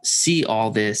sometimes see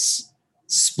all this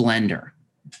splendor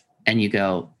and you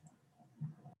go,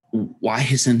 why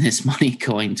isn't this money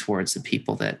going towards the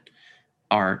people that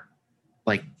are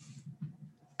like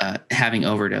having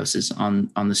overdoses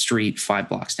on the street 5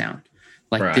 blocks down?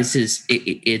 Like, right. This is,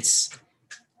 it's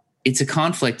a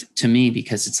conflict to me,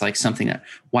 because it's like something that,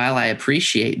 while I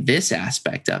appreciate this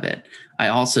aspect of it, I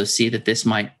also see that this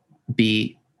might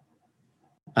be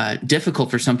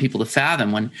difficult for some people to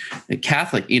fathom when the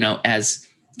Catholic, as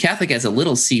Catholic as a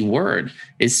little c word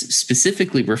is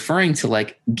specifically referring to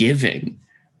like giving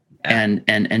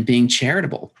and being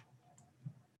charitable.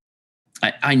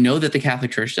 I know that the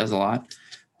Catholic Church does a lot,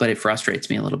 but it frustrates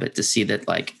me a little bit to see that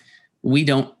like you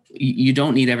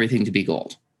don't need everything to be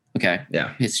gold. Okay.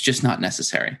 Yeah. It's just not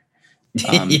necessary.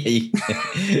 Take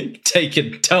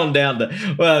it, tone down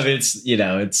the, well,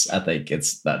 it's, I think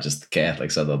it's not just the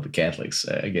Catholics, although the Catholics,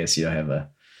 I guess, have a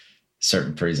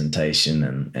certain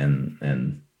presentation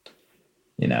and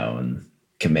and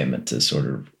commitment to sort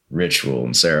of ritual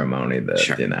and ceremony that,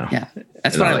 sure. Yeah.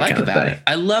 That's what I like about it.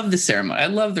 I love the ceremony. I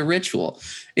love the ritual.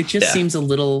 It just seems a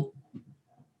little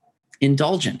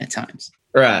indulgent at times.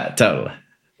 Right. Totally.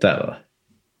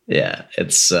 Yeah.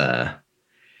 It's,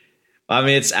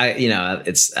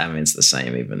 it's the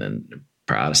same even in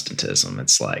Protestantism.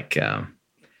 It's like,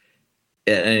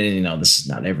 this is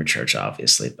not every church,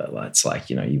 obviously, but it's like,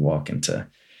 you walk into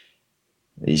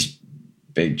these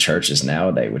big churches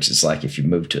nowadays, which is like, if you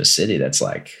move to a city, that's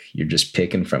like, you're just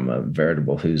picking from a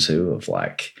veritable who's who of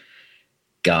like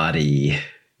gaudy,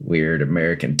 weird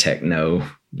American techno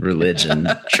religion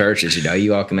churches.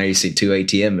 You walk in there, you see 2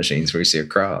 ATM machines where you see a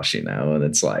cross, and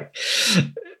it's like,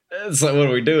 what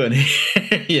are we doing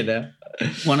here?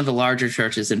 One of the larger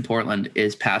churches in Portland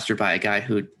is pastored by a guy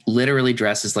who literally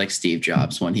dresses like Steve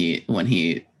Jobs when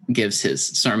he gives his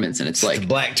sermons, and it's like the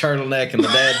black turtleneck and the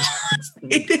dad.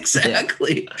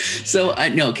 Exactly. Yeah. So I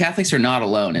know Catholics are not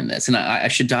alone in this, and I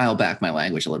should dial back my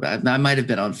language a little bit. I might have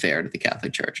been unfair to the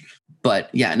Catholic Church, but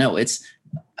yeah, no, it's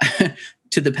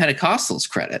to the Pentecostals'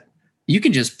 credit. You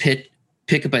can just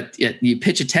you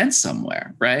pitch a tent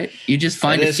somewhere, right? You just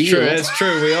find a field. True. It's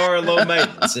true. We are low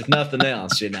maintenance, if nothing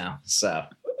else, So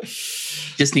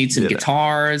just need some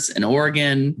guitars, an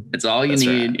organ. That's all you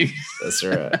need. Right. That's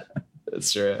right.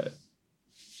 That's right.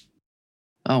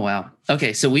 Oh, wow.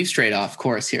 Okay, so we've strayed off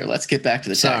course here. Let's get back to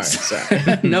the text.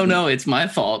 Sorry. No, it's my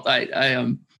fault.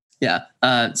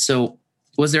 So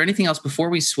was there anything else before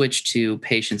we switch to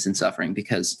patience and suffering?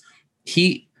 Because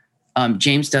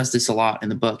James does this a lot in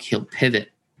the book. He'll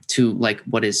pivot to like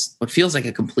what feels like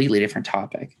a completely different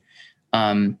topic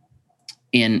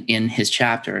in his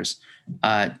chapters.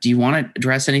 Do you want to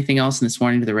address anything else in this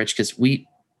Warning to the Rich? Because we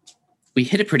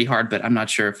hit it pretty hard, but I'm not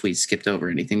sure if we skipped over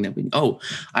anything that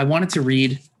I wanted to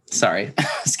read, sorry,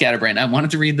 scatterbrain. I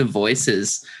wanted to read the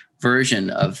Voices version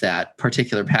of that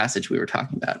particular passage we were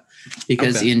talking about,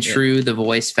 because in true The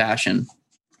Voice fashion,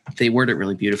 they word it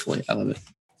really beautifully. I love it.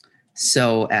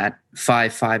 So at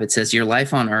 5:5, it says, your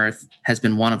life on earth has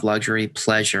been one of luxury,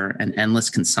 pleasure, and endless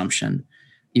consumption.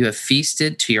 You have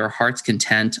feasted to your heart's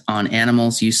content on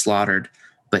animals you slaughtered,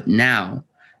 but now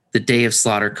the day of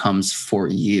slaughter comes for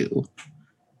you.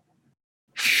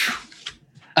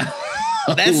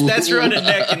 That's running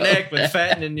neck and neck with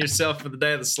fattening yourself for the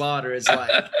day of the slaughter. Is like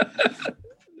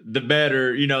the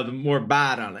better, the more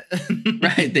bite on it.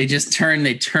 Right. They turn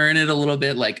it a little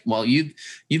bit like, well, you've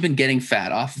been getting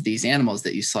fat off of these animals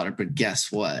that you slaughtered, but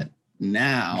guess what?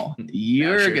 Now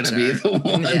you're going to be the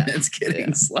one that's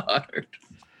getting slaughtered.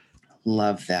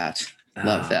 Love that.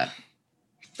 Love that.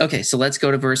 Okay, so let's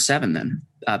go to verse 7 then.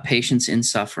 Patience in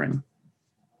suffering.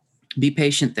 Be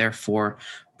patient, therefore,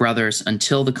 brothers,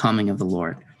 until the coming of the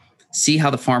Lord. See how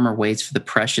the farmer waits for the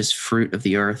precious fruit of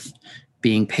the earth,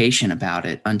 being patient about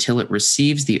it until it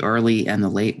receives the early and the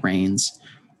late rains.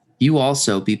 You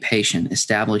also be patient,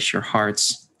 establish your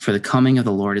hearts, for the coming of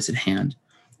the Lord is at hand.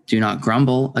 Do not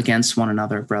grumble against one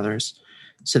another, brothers,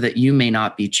 so that you may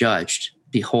not be judged.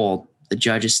 Behold, the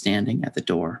judge is standing at the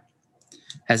door.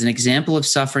 As an example of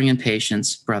suffering and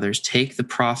patience, brothers, take the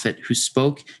prophet who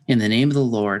spoke in the name of the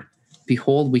Lord.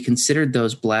 Behold, we considered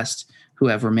those blessed who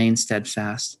have remained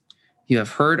steadfast. You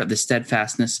have heard of the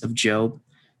steadfastness of Job,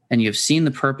 and you have seen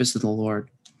the purpose of the Lord,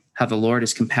 how the Lord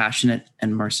is compassionate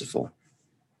and merciful.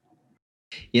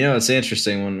 It's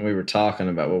interesting when we were talking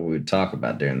about what we would talk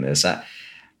about during this. I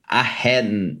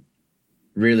hadn't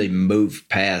really moved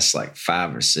past like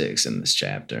 5 or 6 in this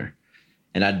chapter.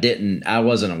 And I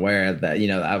wasn't aware that,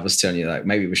 I was telling you like,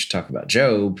 maybe we should talk about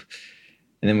Job.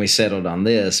 And then we settled on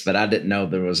this, but I didn't know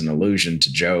there was an allusion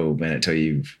to Job in it until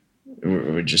you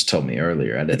just told me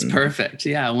earlier. I didn't. It's perfect.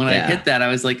 Yeah. When I hit that, I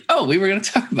was like, oh, we were going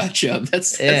to talk about Job.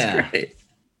 That's great.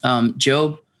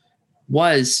 Job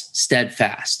was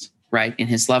steadfast, right, in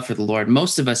his love for the Lord.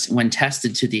 Most of us, when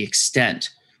tested to the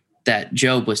extent that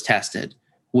Job was tested,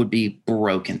 would be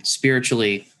broken,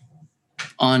 spiritually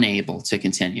unable to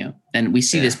continue. And we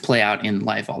see this play out in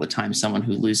life all the time. Someone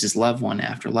who loses loved one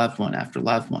after loved one after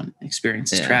loved one,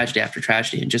 experiences tragedy after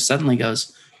tragedy, and just suddenly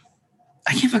goes,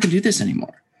 I can't fucking do this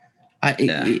anymore.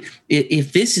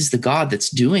 If this is the God that's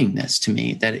doing this to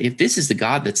me, that if this is the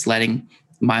God that's letting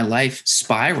my life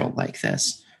spiral like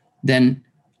this, then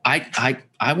I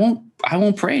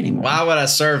won't pray anymore. Why would I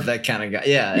serve that kind of God?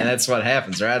 Yeah, and that's what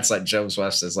happens, right? It's like Job's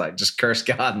wife says, like, just curse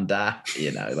God and die.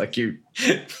 Like you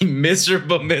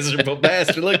miserable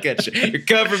bastard. Look at you. You're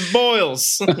covered in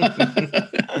boils.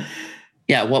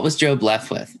 Yeah, what was Job left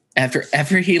with?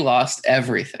 After he lost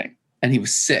everything and he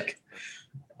was sick,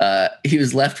 he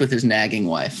was left with his nagging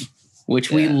wife,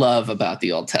 which we love about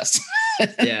the Old Testament.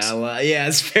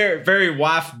 It's very, very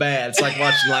wife bad. It's like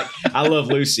watching like I Love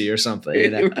Lucy or something.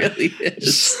 It really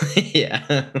is.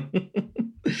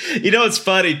 It's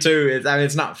funny too.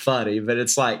 It's not funny, but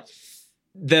it's like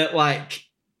that. Like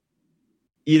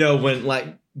when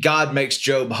like God makes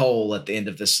Job whole at the end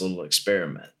of this little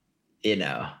experiment.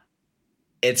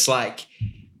 It's like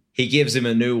he gives him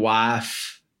a new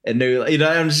wife, a new.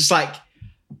 I'm just like,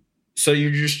 so you're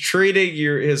just treating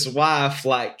his wife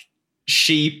like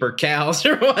sheep or cows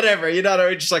or whatever,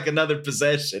 just like another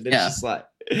possession. It's just like,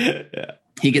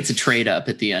 he gets a trade up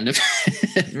at the end of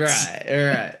it.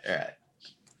 Right.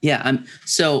 Yeah.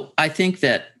 So I think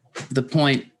that the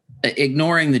point,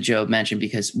 ignoring the Job mention,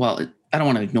 because, well, I don't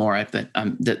want to ignore it, but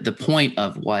the point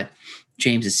of what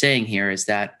James is saying here is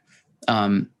that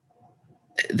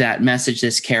that message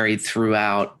that's carried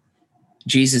throughout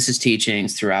Jesus's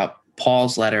teachings, throughout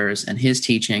Paul's letters and his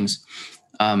teachings,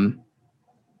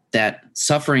 that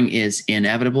suffering is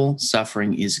inevitable.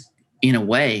 Suffering is, in a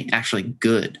way, actually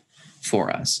good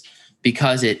for us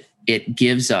because it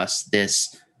gives us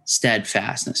this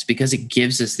steadfastness, because it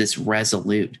gives us this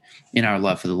resolute in our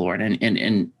love for the Lord.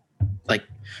 And like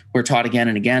we're taught again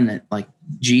and again that like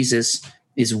Jesus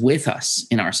is with us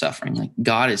in our suffering. Like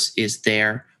God is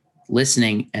there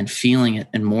listening and feeling it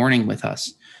and mourning with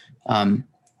us. I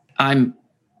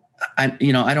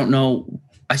don't know.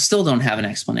 I still don't have an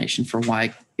explanation for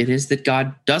why it is that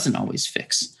God doesn't always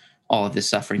fix all of the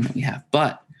suffering that we have,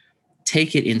 but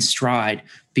take it in stride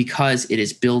because it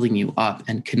is building you up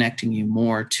and connecting you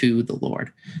more to the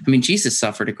Lord. I mean, Jesus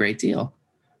suffered a great deal,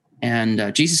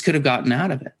 and Jesus could have gotten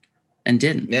out of it and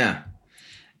didn't. Yeah.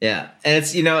 Yeah. And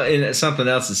it's, and it's something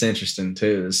else that's interesting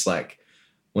too. It's like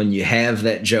when you have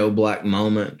that Joe Black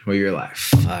moment where you're like,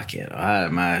 fuck it.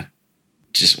 I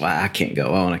can't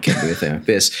go on. I can't do anything like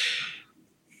this.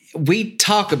 We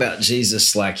talk about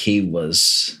Jesus like he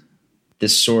was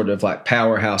this sort of like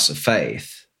powerhouse of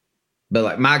faith, but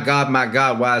like, my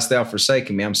God, why hast thou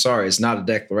forsaken me? I'm sorry. It's not a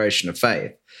declaration of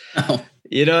faith. Oh.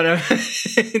 You know what I mean?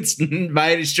 It's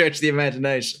by any stretch of the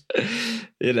imagination,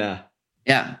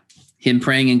 Yeah. Him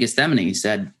praying in Gethsemane, he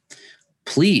said,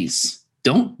 please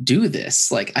don't do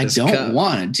this. Like, I don't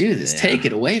want to do this. Yeah. Take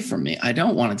it away from me. I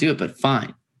don't want to do it, but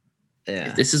fine. Yeah.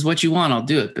 If this is what you want, I'll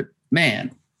do it. But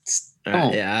man,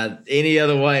 any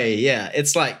other way. Yeah.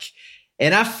 It's like,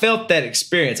 and I felt that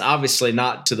experience, obviously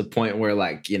not to the point where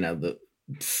like, the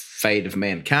fate of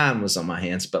mankind was on my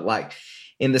hands, but like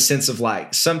in the sense of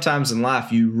like, sometimes in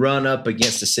life you run up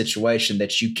against a situation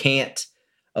that you can't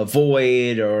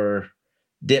avoid or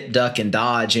dip, duck, and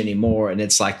dodge anymore. And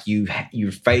it's like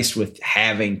you're faced with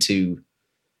having to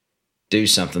do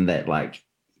something that like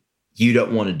you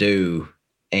don't want to do.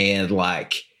 And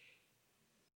like,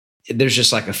 there's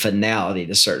just like a finality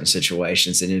to certain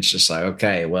situations. And it's just like,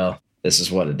 okay, well, this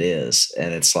is what it is.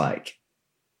 And it's like,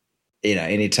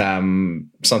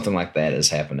 anytime something like that has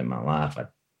happened in my life, I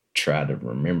try to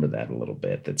remember that a little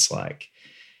bit. That's like,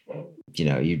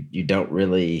 you don't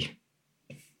really,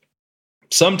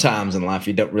 sometimes in life,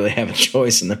 you don't really have a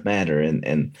choice in the matter.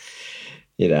 And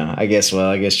I guess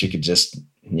you could just,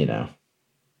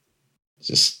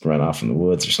 just run off in the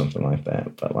woods or something like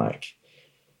that. But like,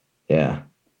 yeah,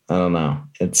 I don't know.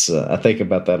 It's, I think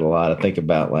about that a lot. I think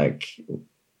about like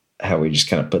how we just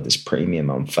kind of put this premium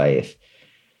on faith,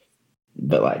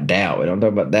 but like doubt, we don't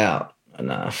talk about doubt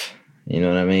enough. You know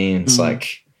what I mean? It's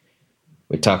like,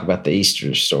 we talk about the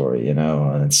Easter story, and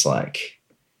it's like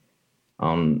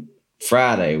on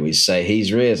Friday we say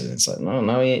he's risen. It's like,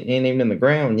 no, he ain't even in the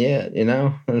ground yet,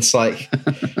 And it's like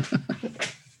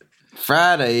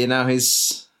Friday,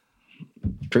 he's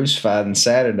crucified, and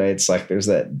Saturday it's like there's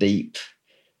that deep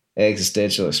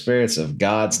existential experience of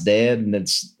God's dead, and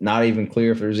it's not even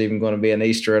clear if there's even going to be an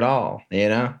Easter at all.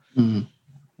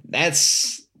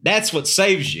 That's what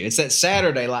saves you. It's that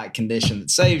Saturday-like condition that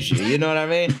saves you. You know what I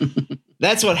mean?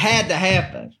 That's what had to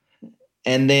happen.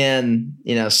 And then,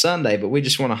 Sunday, but we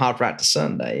just want to hop right to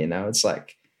Sunday. It's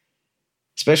like,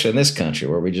 especially in this country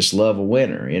where we just love a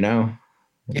winner,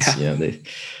 It's,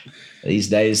 these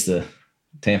days, the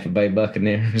Tampa Bay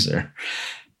Buccaneers or,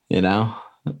 the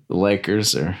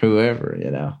Lakers or whoever,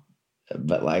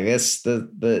 But like, it's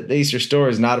the Easter story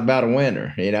is not about a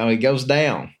winner. He goes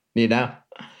down,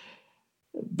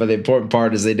 But the important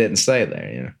part is they didn't stay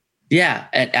there, Yeah,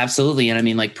 absolutely. And I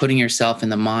mean, like putting yourself in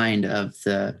the mind of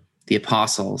the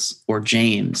apostles or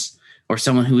James or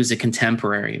someone who is a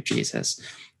contemporary of Jesus,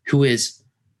 who is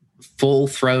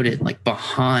full-throated, like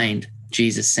behind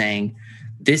Jesus, saying,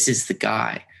 this is the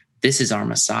guy, this is our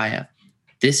Messiah,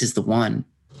 this is the one.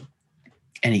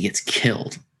 And he gets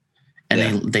killed,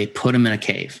 and they put him in a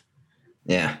cave.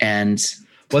 Yeah. And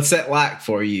what's that like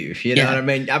for you? You know what I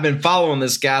mean? I've been following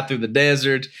this guy through the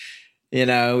desert.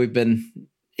 We've been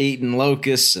eating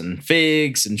locusts and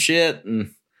figs and shit,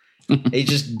 and he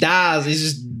just dies. He's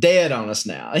just dead on us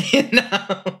now,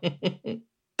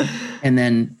 And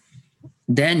then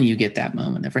you get that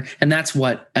moment. And that's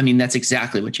that's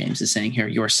exactly what James is saying here.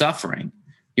 Your suffering,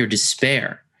 your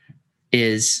despair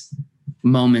is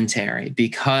momentary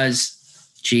because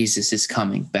Jesus is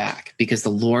coming back, because the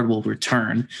Lord will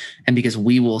return, and because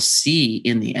we will see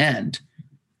in the end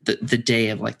the day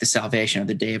of like the salvation or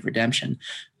the day of redemption.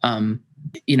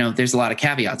 There's a lot of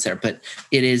caveats there, but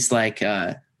it is like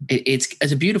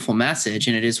it's a beautiful message,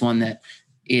 and it is one that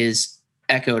is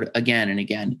echoed again and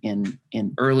again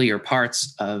in earlier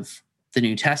parts of the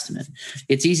New Testament.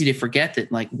 It's easy to forget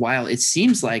that, like, while it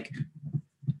seems like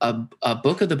a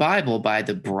book of the Bible by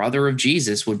the brother of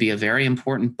Jesus would be a very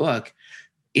important book,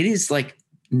 it is like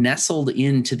nestled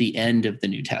into the end of the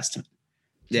New Testament.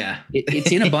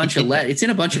 It's in a bunch of it's in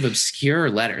a bunch of obscure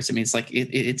letters. I mean, it's like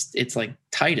it's like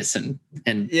Titus and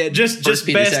just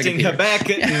besting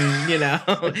Habakkuk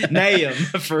and Nahum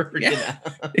for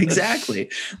exactly.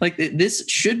 Like this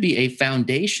should be a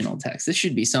foundational text. This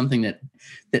should be something that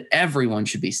everyone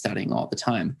should be studying all the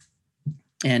time.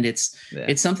 And it's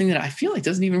something that I feel like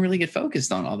doesn't even really get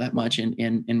focused on all that much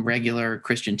in regular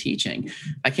Christian teaching.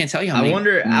 I can't tell you how many. I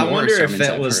wonder if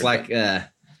that was like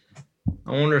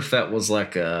I wonder if that was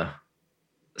like a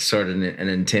sort of an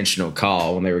intentional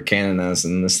call when they were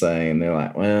canonizing this thing, and they're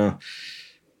like, well,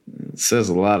 it says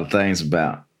a lot of things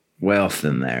about wealth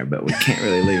in there, but we can't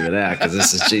really leave it out because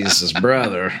this is Jesus'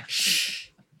 brother.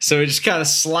 So we just kind of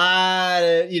slide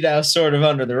it, sort of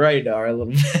under the radar a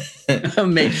little bit.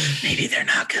 Maybe they're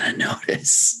not going to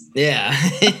notice. Yeah.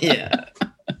 Yeah.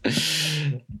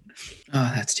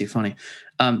 Oh, that's too funny.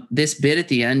 This bit at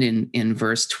the end in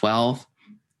verse 12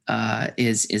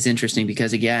 is interesting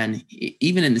because, again,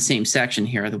 even in the same section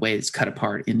here, the way it's cut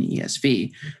apart in the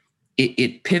ESV,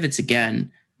 it pivots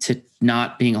again to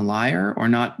not being a liar or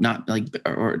not like,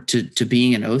 or to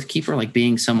being an oath keeper, like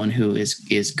being someone who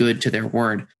is good to their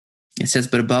word. It says,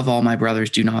 but above all, my brothers,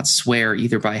 do not swear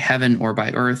either by heaven or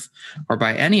by earth or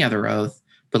by any other oath,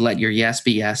 but let your yes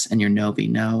be yes and your no be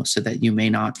no, so that you may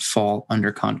not fall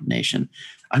under condemnation.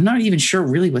 I'm not even sure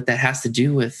really what that has to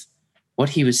do with what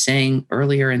he was saying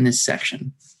earlier in this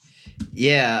section.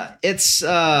 Yeah, it's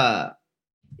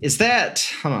is that,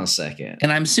 hold on a second.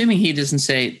 And I'm assuming he doesn't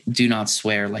say do not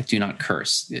swear, like do not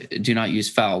curse, do not use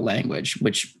foul language,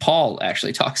 which Paul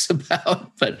actually talks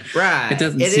about, but it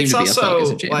doesn't seem to be a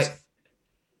focus of James. Like,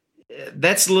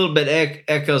 that's a little bit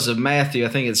echoes of Matthew. I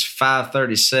think it's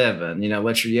 5:37.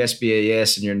 Let your yes be a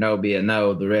yes and your no be a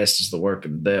no. The rest is the work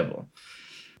of the devil,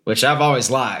 which I've always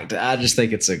liked. I just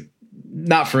think it's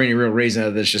not for any real reason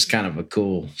other than it's just kind of a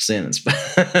cool sentence.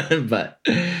 But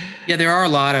yeah, there are a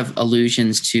lot of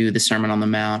allusions to the Sermon on the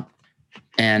Mount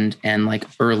and like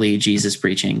early Jesus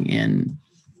preaching in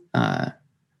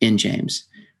James.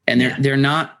 And they're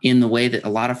not in the way that a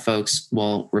lot of folks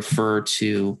will refer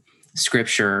to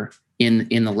scripture in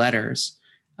the letters.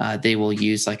 They will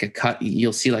use like a cut.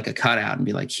 You'll see like a cutout and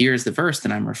be like, here's the verse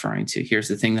that I'm referring to. Here's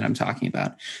the thing that I'm talking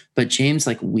about. But James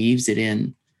like weaves it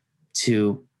in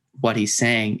to what he's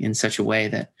saying in such a way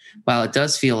that while it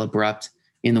does feel abrupt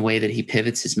in the way that he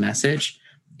pivots his message,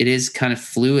 it is kind of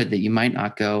fluid that you might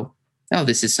not go, oh,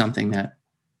 this is something that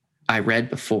I read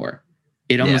before.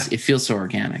 It almost, it feels so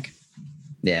organic.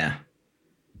 Yeah.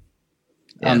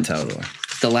 Yeah, totally.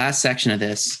 The last section of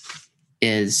this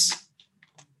is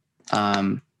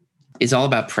all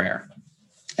about prayer.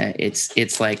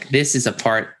 It's like, this is a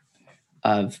part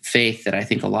of faith that I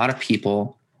think a lot of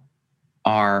people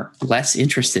are less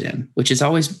interested in, which has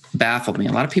always baffled me.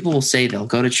 A lot of people will say they'll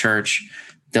go to church,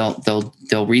 they'll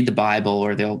read the Bible,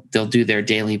 or they'll do their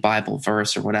daily Bible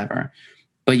verse or whatever.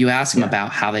 But you ask them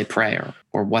about how they pray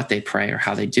or what they pray or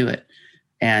how they do it,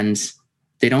 and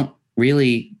they don't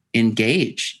really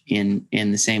engage in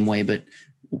the same way. But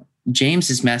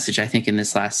James's message, I think, in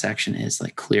this last section is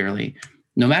like clearly,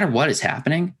 no matter what is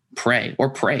happening, pray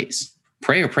or praise.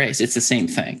 Pray or praise. It's the same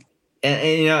thing. And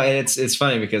it's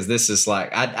funny because this is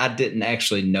like, I didn't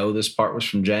actually know this part was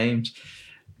from James,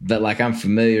 but like I'm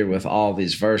familiar with all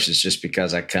these verses just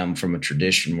because I come from a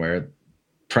tradition where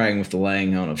praying with the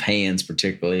laying on of hands,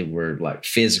 particularly where like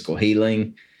physical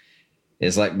healing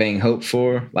is like being hoped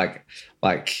for. Like,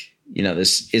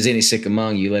 this is any sick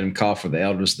among you, let him call for the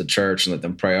elders of the church and let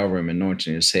them pray over him,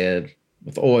 anointing his head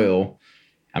with oil.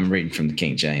 I'm reading from the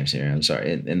King James here. I'm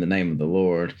sorry. In the name of the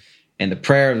Lord. And the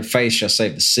prayer of the faith shall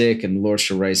save the sick, and the Lord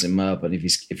shall raise him up. And if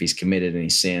he's committed any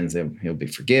sins, he'll be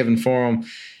forgiven for him.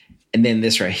 And then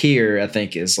this right here, I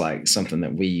think, is like something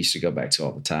that we used to go back to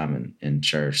all the time in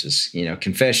church is,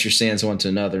 confess your sins one to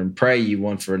another and pray you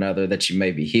one for another that you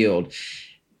may be healed.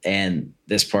 And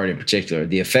this part in particular,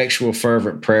 the effectual,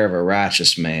 fervent prayer of a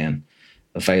righteous man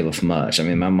availeth much. I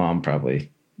mean, my mom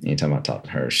probably, anytime I talk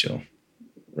to her, she'll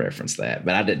reference that.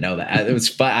 But I didn't know that.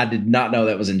 I did not know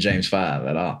that was in James 5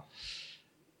 at all.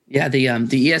 Yeah, the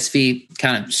ESV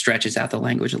kind of stretches out the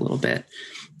language a little bit.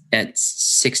 At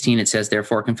 16, it says,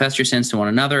 therefore, confess your sins to one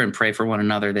another and pray for one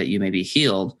another that you may be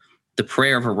healed. The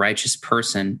prayer of a righteous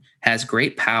person has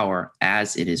great power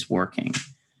as it is working.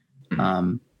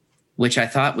 Which I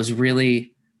thought was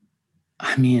really,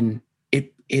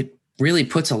 it really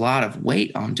puts a lot of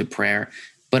weight onto prayer,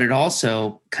 but it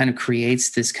also kind of creates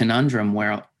this conundrum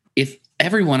where if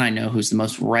everyone I know who's the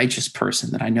most righteous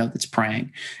person that I know that's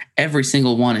praying, every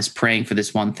single one is praying for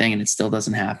this one thing and it still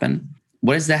doesn't happen,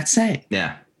 what does that say?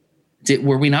 Yeah.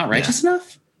 Were we not righteous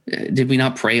enough? Did we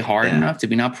not pray hard enough? Did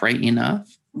we not pray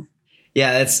enough?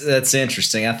 Yeah, that's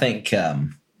interesting. I think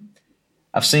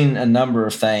I've seen a number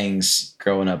of things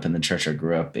growing up in the church I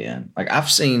grew up in. Like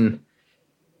I've seen,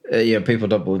 people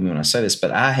don't believe me when I say this,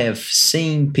 but I have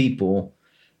seen people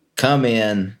come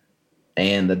in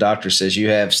and the doctor says you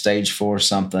have stage 4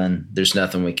 something. There's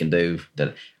nothing we can do.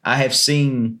 That I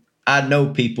know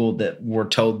people that were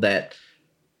told that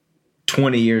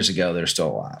 20 years ago they're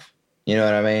still alive. You know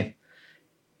what I mean?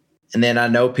 And then I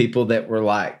know people that were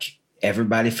like,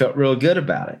 everybody felt real good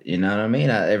about it. You know what I mean?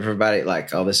 Everybody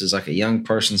like, oh, this is like a young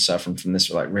person suffering from this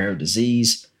like rare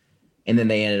disease. And then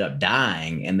they ended up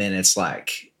dying. And then it's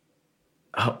like,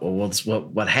 oh, well,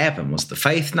 what happened? Was the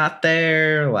faith not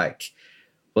there? Like,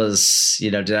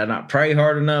 did I not pray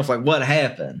hard enough? Like, what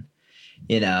happened?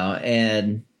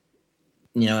 And,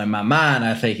 in my mind,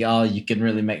 I think all you can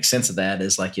really make sense of that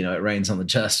is like, it rains on the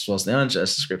just as well as the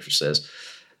unjust, the scripture says.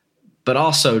 But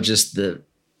also just the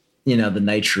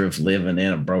nature of living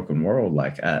in a broken world.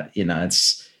 Like,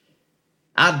 it's,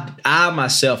 I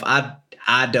myself, I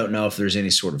don't know if there's any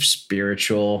sort of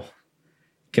spiritual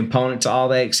component to all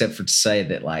that, except for to say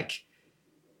that like,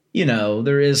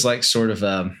 there is like sort of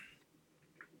a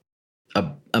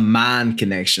mind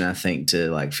connection, I think, to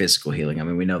like physical healing. I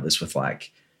mean, we know this with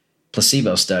like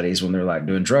placebo studies when they're like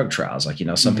doing drug trials, like,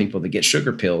 some people that get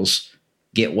sugar pills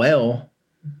get well.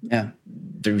 Yeah.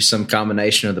 Through some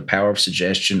combination of the power of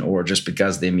suggestion or just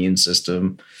because the immune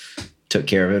system took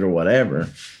care of it or whatever.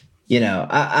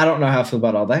 I don't know how I feel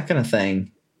about all that kind of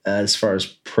thing as far as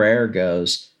prayer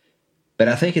goes, but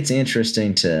I think it's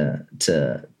interesting to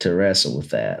wrestle with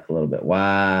that a little bit.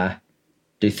 Why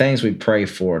do things we pray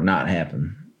for not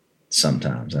happen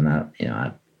sometimes? And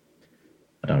I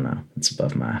don't know. It's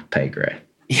above my pay grade.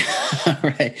 Yeah,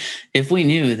 right. If we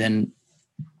knew, then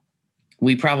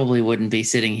we probably wouldn't be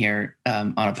sitting here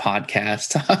on a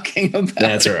podcast talking about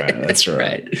That's it. right. That's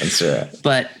right. That's right.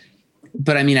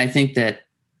 But I mean, I think that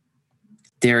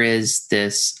there is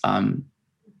this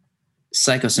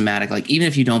psychosomatic, like even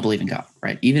if you don't believe in God,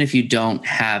 right? Even if you don't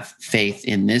have faith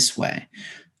in this way,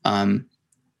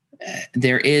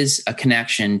 there is a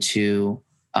connection to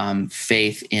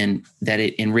faith in that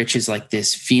it enriches like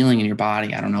this feeling in your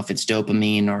body. I don't know if it's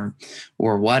dopamine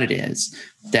or what it is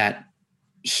that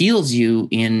heals you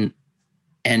in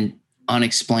an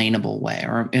unexplainable way,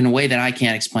 or in a way that I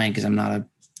can't explain because I'm not a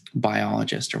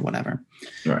biologist or whatever.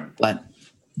 Right. But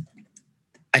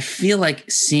I feel like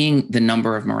seeing the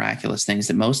number of miraculous things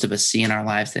that most of us see in our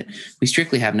lives that we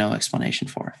strictly have no explanation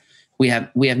for. We have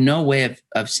no way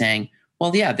of saying,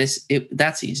 well, yeah,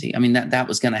 that's easy. I mean, that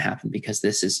was going to happen because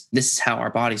this is how our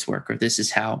bodies work, or this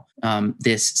is how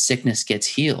this sickness gets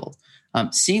healed.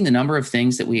 Seeing the number of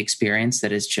things that we experience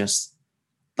that is just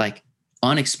like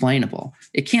unexplainable.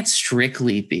 It can't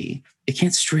strictly be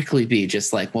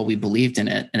just like, well, we believed in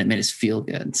it and it made us feel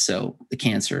good, so the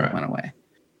cancer went away.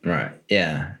 Right.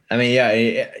 Yeah. I mean,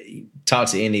 yeah, talk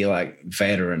to any like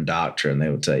veteran doctor and they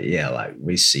will tell you, yeah, like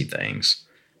we see things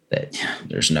that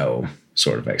there's no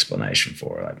sort of explanation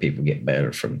for. Like people get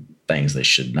better from things they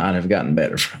should not have gotten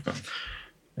better from.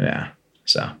 Yeah.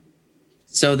 So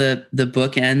the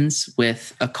book ends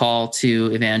with a call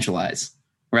to evangelize.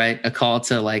 Right. A call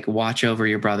to like watch over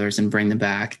your brothers and bring them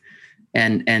back.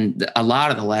 And a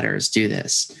lot of the letters do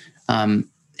this. And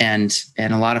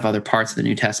a lot of other parts of the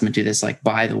New Testament do this. Like,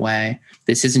 by the way,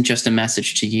 this isn't just a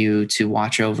message to you to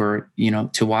watch over,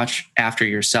 to watch after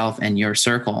yourself and your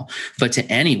circle, but to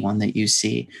anyone that you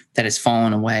see that has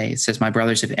fallen away. It says, my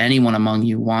brothers, if anyone among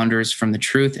you wanders from the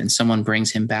truth and someone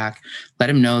brings him back, let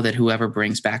him know that whoever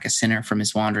brings back a sinner from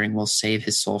his wandering will save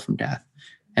his soul from death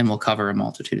and will cover a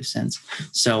multitude of sins.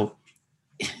 So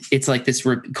it's like this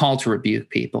call to rebuke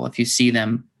people. If you see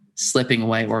them slipping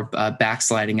away or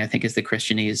backsliding, I think is the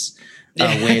Christianese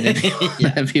way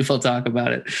that people talk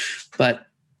about it. But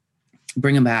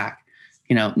bring them back.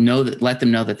 Let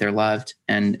them know that they're loved,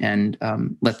 and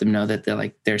let them know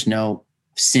that there's no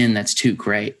sin that's too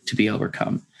great to be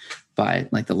overcome by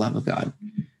like the love of God.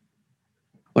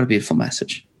 What a beautiful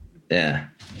message. Yeah.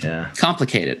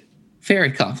 Complicated.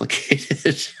 Very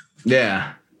complicated.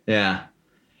 Yeah.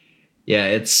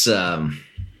 It's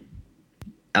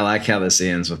I like how this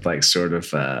ends with like sort of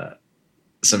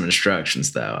some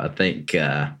instructions though. I think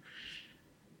a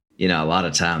lot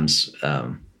of times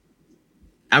a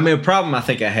problem I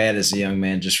think I had as a young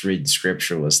man just reading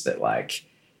scripture was that like,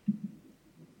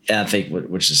 and I think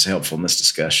which is helpful in this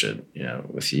discussion,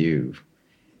 with you,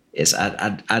 is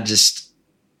I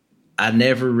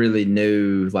never really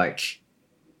knew like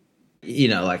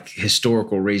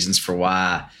historical reasons for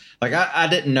why. Like I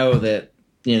didn't know that,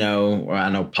 or I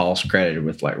know Paul's credited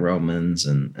with like Romans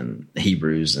and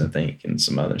Hebrews, I think, and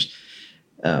some others.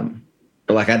 But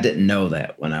But like, I didn't know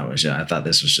that when I was young. I thought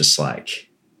this was just like,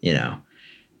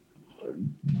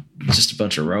 just a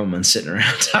bunch of Romans sitting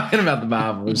around talking about the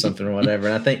Bible or something or whatever.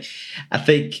 And I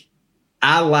think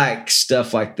I like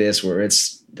stuff like this where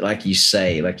it's like you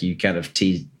say, like you kind of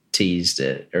teased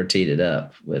it or teed it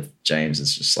up with James.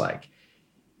 It's just like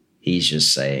he's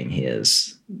just saying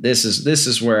this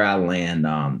is where I land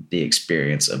on the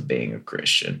experience of being a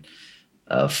Christian,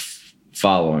 of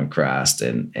following Christ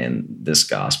and this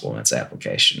gospel and its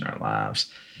application in our lives.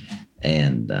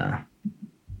 And I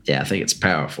think it's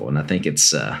powerful, and I think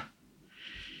it's from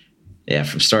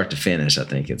start to finish, I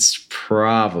think it's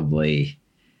probably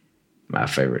my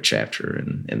favorite chapter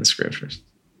in the scriptures.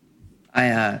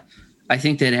 I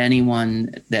think that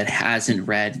anyone that hasn't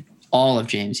read all of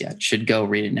James yet should go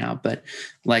read it now. But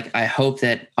like, I hope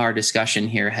that our discussion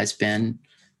here has been,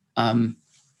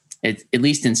 at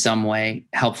least in some way,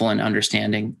 helpful in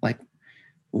understanding like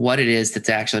what it is that's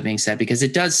actually being said, because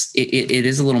it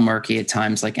is a little murky at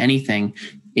times. Like anything,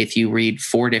 if you read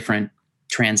 4 different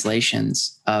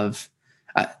translations of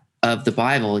the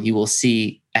Bible, you will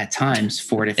see at times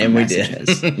 4 different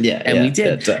messages. We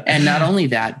did. And not only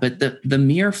that, but the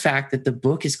mere fact that the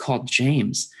book is called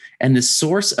James and the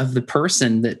source of the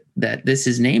person that this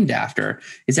is named after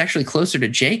is actually closer to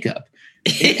Jacob.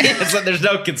 It's like there's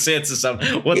no consensus on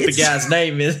what the guy's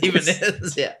name is.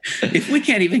 Yeah. If we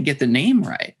can't even get the name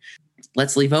right,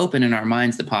 let's leave open in our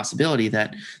minds the possibility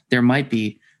that there might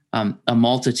be a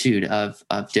multitude of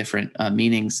different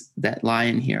meanings that lie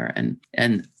in here,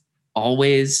 and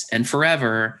always and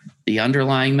forever, the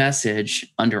underlying message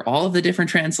under all of the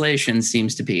different translations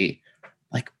seems to be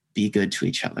like, be good to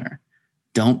each other.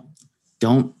 Don't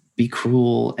be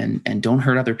cruel and don't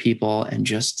hurt other people, and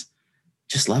just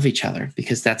love each other,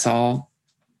 because that's all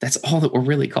that we're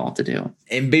really called to do.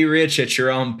 And be rich at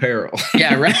your own peril.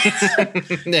 Yeah, right.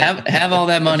 Have all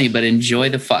that money, but enjoy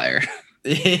the fire.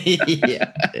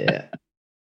 Yeah.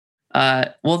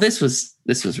 Well, this was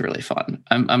really fun.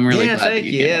 I'm really glad. Thank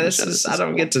you. Yeah, I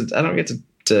don't get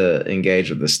to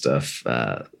engage with this stuff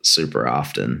super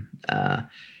often on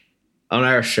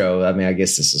our show. I mean, I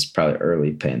guess this is probably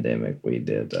early pandemic. We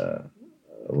did a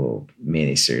little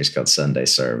mini series called Sunday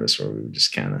Service, where we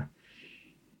just kind of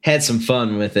had some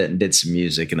fun with it and did some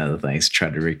music and other things,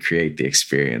 tried to recreate the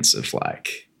experience of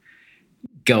like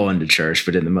going to church,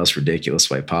 but in the most ridiculous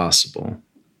way possible.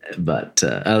 But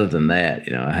other than that,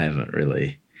 we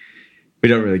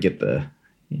don't really get the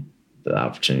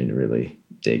opportunity to really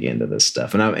dig into this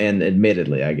stuff. And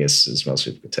admittedly, I guess, as most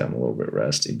people could tell, I'm a little bit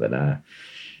rusty, but I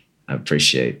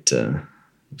appreciate the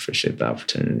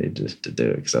opportunity to do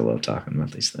it, because I love talking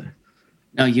about these things.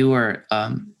 No, you are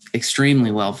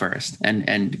extremely well versed,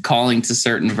 and calling to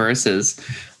certain verses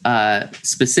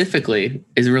specifically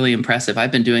is really impressive.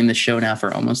 I've been doing this show now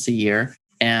for almost a year,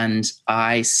 and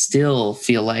I still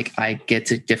feel like I get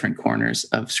to different corners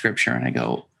of Scripture, and I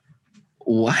go,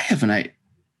 "Why haven't I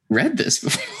read this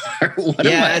before?"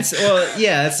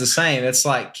 It's the same. It's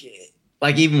like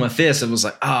even with this, it was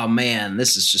like, oh man,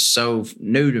 this is just so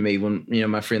new to me. When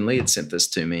my friend Lee had sent this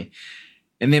to me,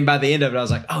 and then by the end of it, I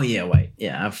was like, oh yeah, wait,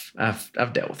 yeah,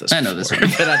 I've dealt with this. I know this one.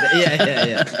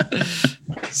 Yeah.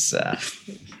 So,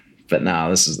 but no,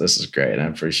 this is great. I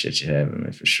appreciate you having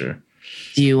me for sure.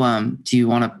 Do you want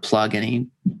to plug any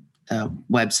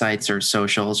websites or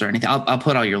socials or anything? I'll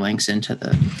put all your links into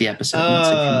the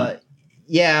episode.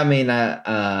 Yeah, I mean,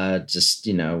 I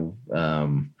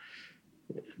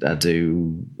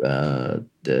do the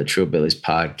Trillbillies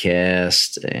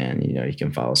podcast, and you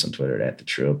can follow us on Twitter at the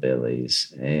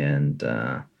Trillbillies. And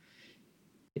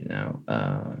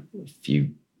if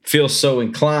you feel so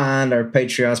inclined, our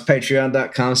Patreon's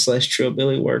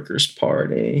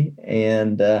patreon.com/TrillbillyWorkersParty.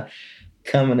 And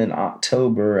coming in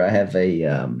October, I have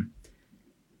a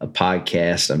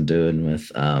podcast I'm doing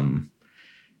with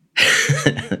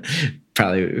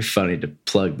probably funny to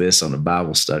plug this on a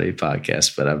Bible study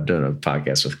podcast, but I'm doing a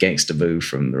podcast with Gangsta Boo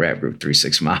from the rap group 3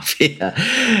 6 Mafia.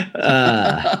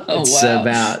 It's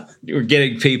about, we're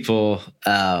getting people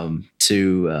to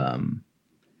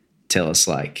tell us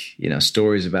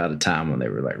stories about a time when they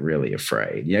were really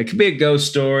afraid. It could be a ghost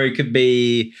story, it could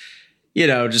be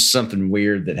just something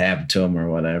weird that happened to them or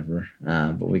whatever.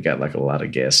 But we got a lot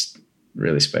of guests,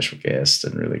 really special guests,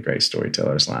 and really great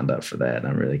storytellers lined up for that. And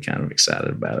I'm really kind of excited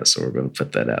about it. So we're going to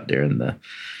put that out during the,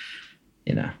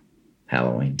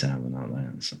 Halloween time and all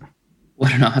that. So.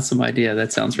 What an awesome idea.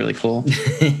 That sounds really cool.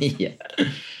 Yeah.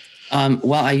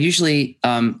 Well, I usually,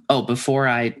 before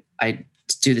I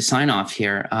do the sign off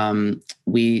here, I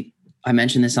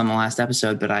mentioned this on the last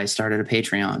episode, but I started a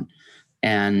Patreon,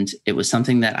 and it was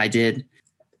something that I did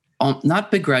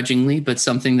not begrudgingly, but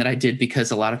something that I did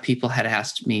because a lot of people had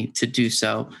asked me to do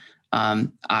so.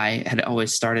 I had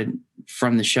always started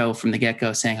from the show, from the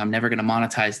get-go, saying, I'm never going to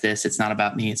monetize this. It's not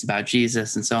about me. It's about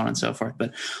Jesus, and so on and so forth.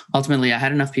 But ultimately, I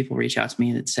had enough people reach out to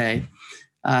me that say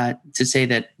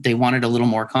that they wanted a little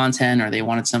more content, or they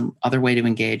wanted some other way to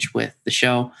engage with the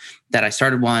show, that I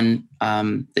started one.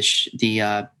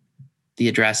 The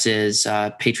address is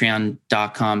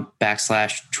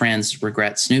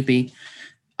patreon.com/transregretsnoopy.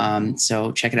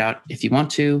 So check it out if you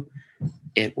want to.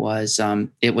 It was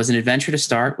an adventure to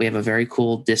start. We have a very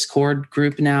cool Discord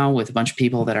group now with a bunch of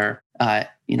people that are,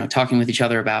 talking with each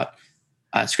other about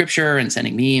scripture and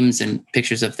sending memes and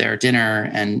pictures of their dinner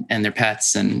and their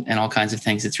pets and all kinds of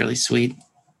things. It's really sweet.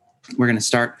 We're going to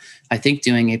start, I think,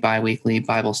 doing a bi-weekly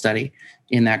Bible study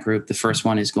in that group. The first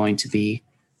one is going to be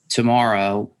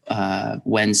tomorrow,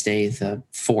 Wednesday the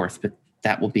 4th, but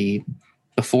that will be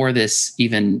before this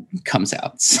even comes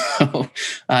out. So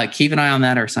keep an eye on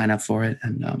that or sign up for it.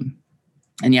 And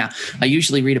yeah, I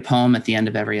usually read a poem at the end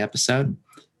of every episode.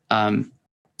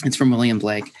 It's from William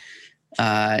Blake.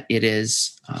 It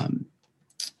is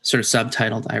sort of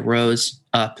subtitled, I Rose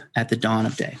Up at the Dawn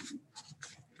of Day.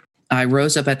 I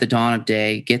rose up at the dawn of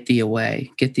day, get thee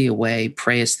away,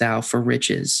 prayest thou for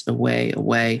riches, away,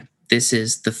 away. This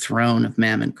is the throne of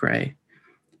Mammon gray.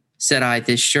 Said I,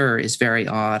 this sure is very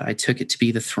odd. I took it to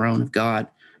be the throne of God.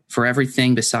 For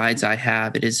everything besides I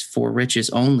have, it is for riches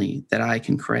only that I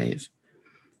can crave.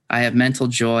 I have mental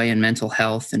joy and mental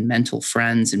health and mental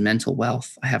friends and mental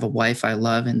wealth. I have a wife I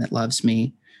love and that loves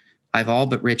me. I've all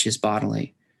but riches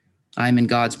bodily. I am in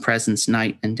God's presence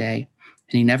night and day,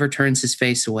 and he never turns his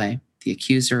face away. The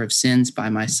accuser of sins by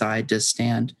my side does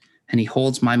stand, and he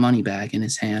holds my money bag in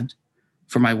his hand.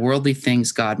 For my worldly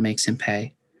things God makes him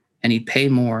pay, and he'd pay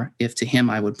more if to him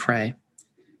I would pray.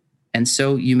 And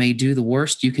so you may do the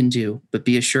worst you can do, but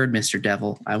be assured, Mr.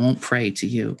 Devil, I won't pray to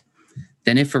you.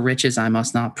 Then if for riches I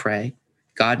must not pray,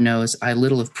 God knows I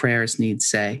little of prayers need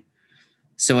say.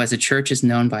 So as a church is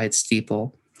known by its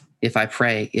steeple, if I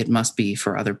pray, it must be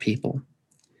for other people.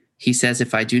 He says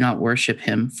if I do not worship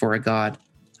him for a God,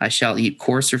 I shall eat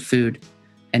coarser food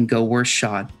and go worse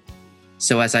shod.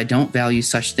 So as I don't value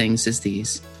such things as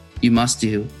these, you must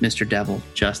do, Mr. Devil,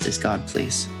 just as God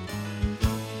please.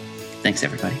 Thanks,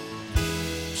 everybody.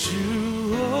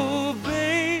 To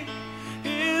obey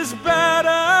is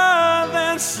better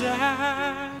than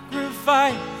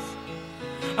sacrifice.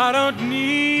 I don't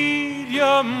need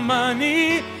your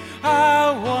money,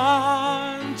 I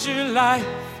want your life.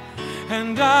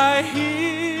 And I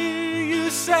hear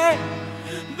you say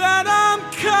that I'm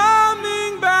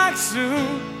coming back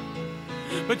soon,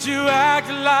 but you act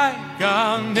like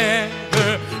I'll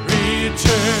never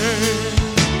return.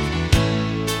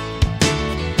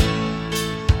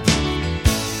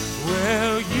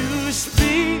 Well, you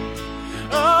speak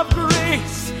of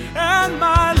grace and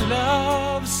my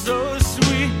love so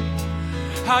sweet,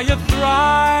 how you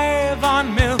thrive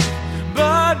on milk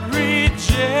but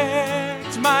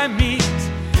reject my meat.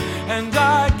 And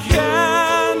I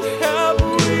can't help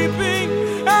weeping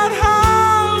at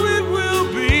how it will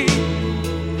be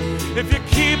if you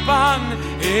keep on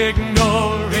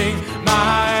ignoring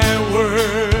my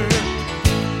word.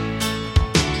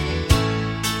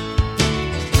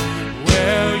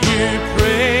 Well, you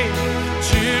pray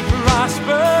to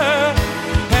prosper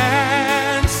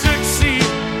and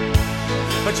succeed,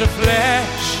 but your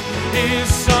flesh is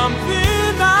something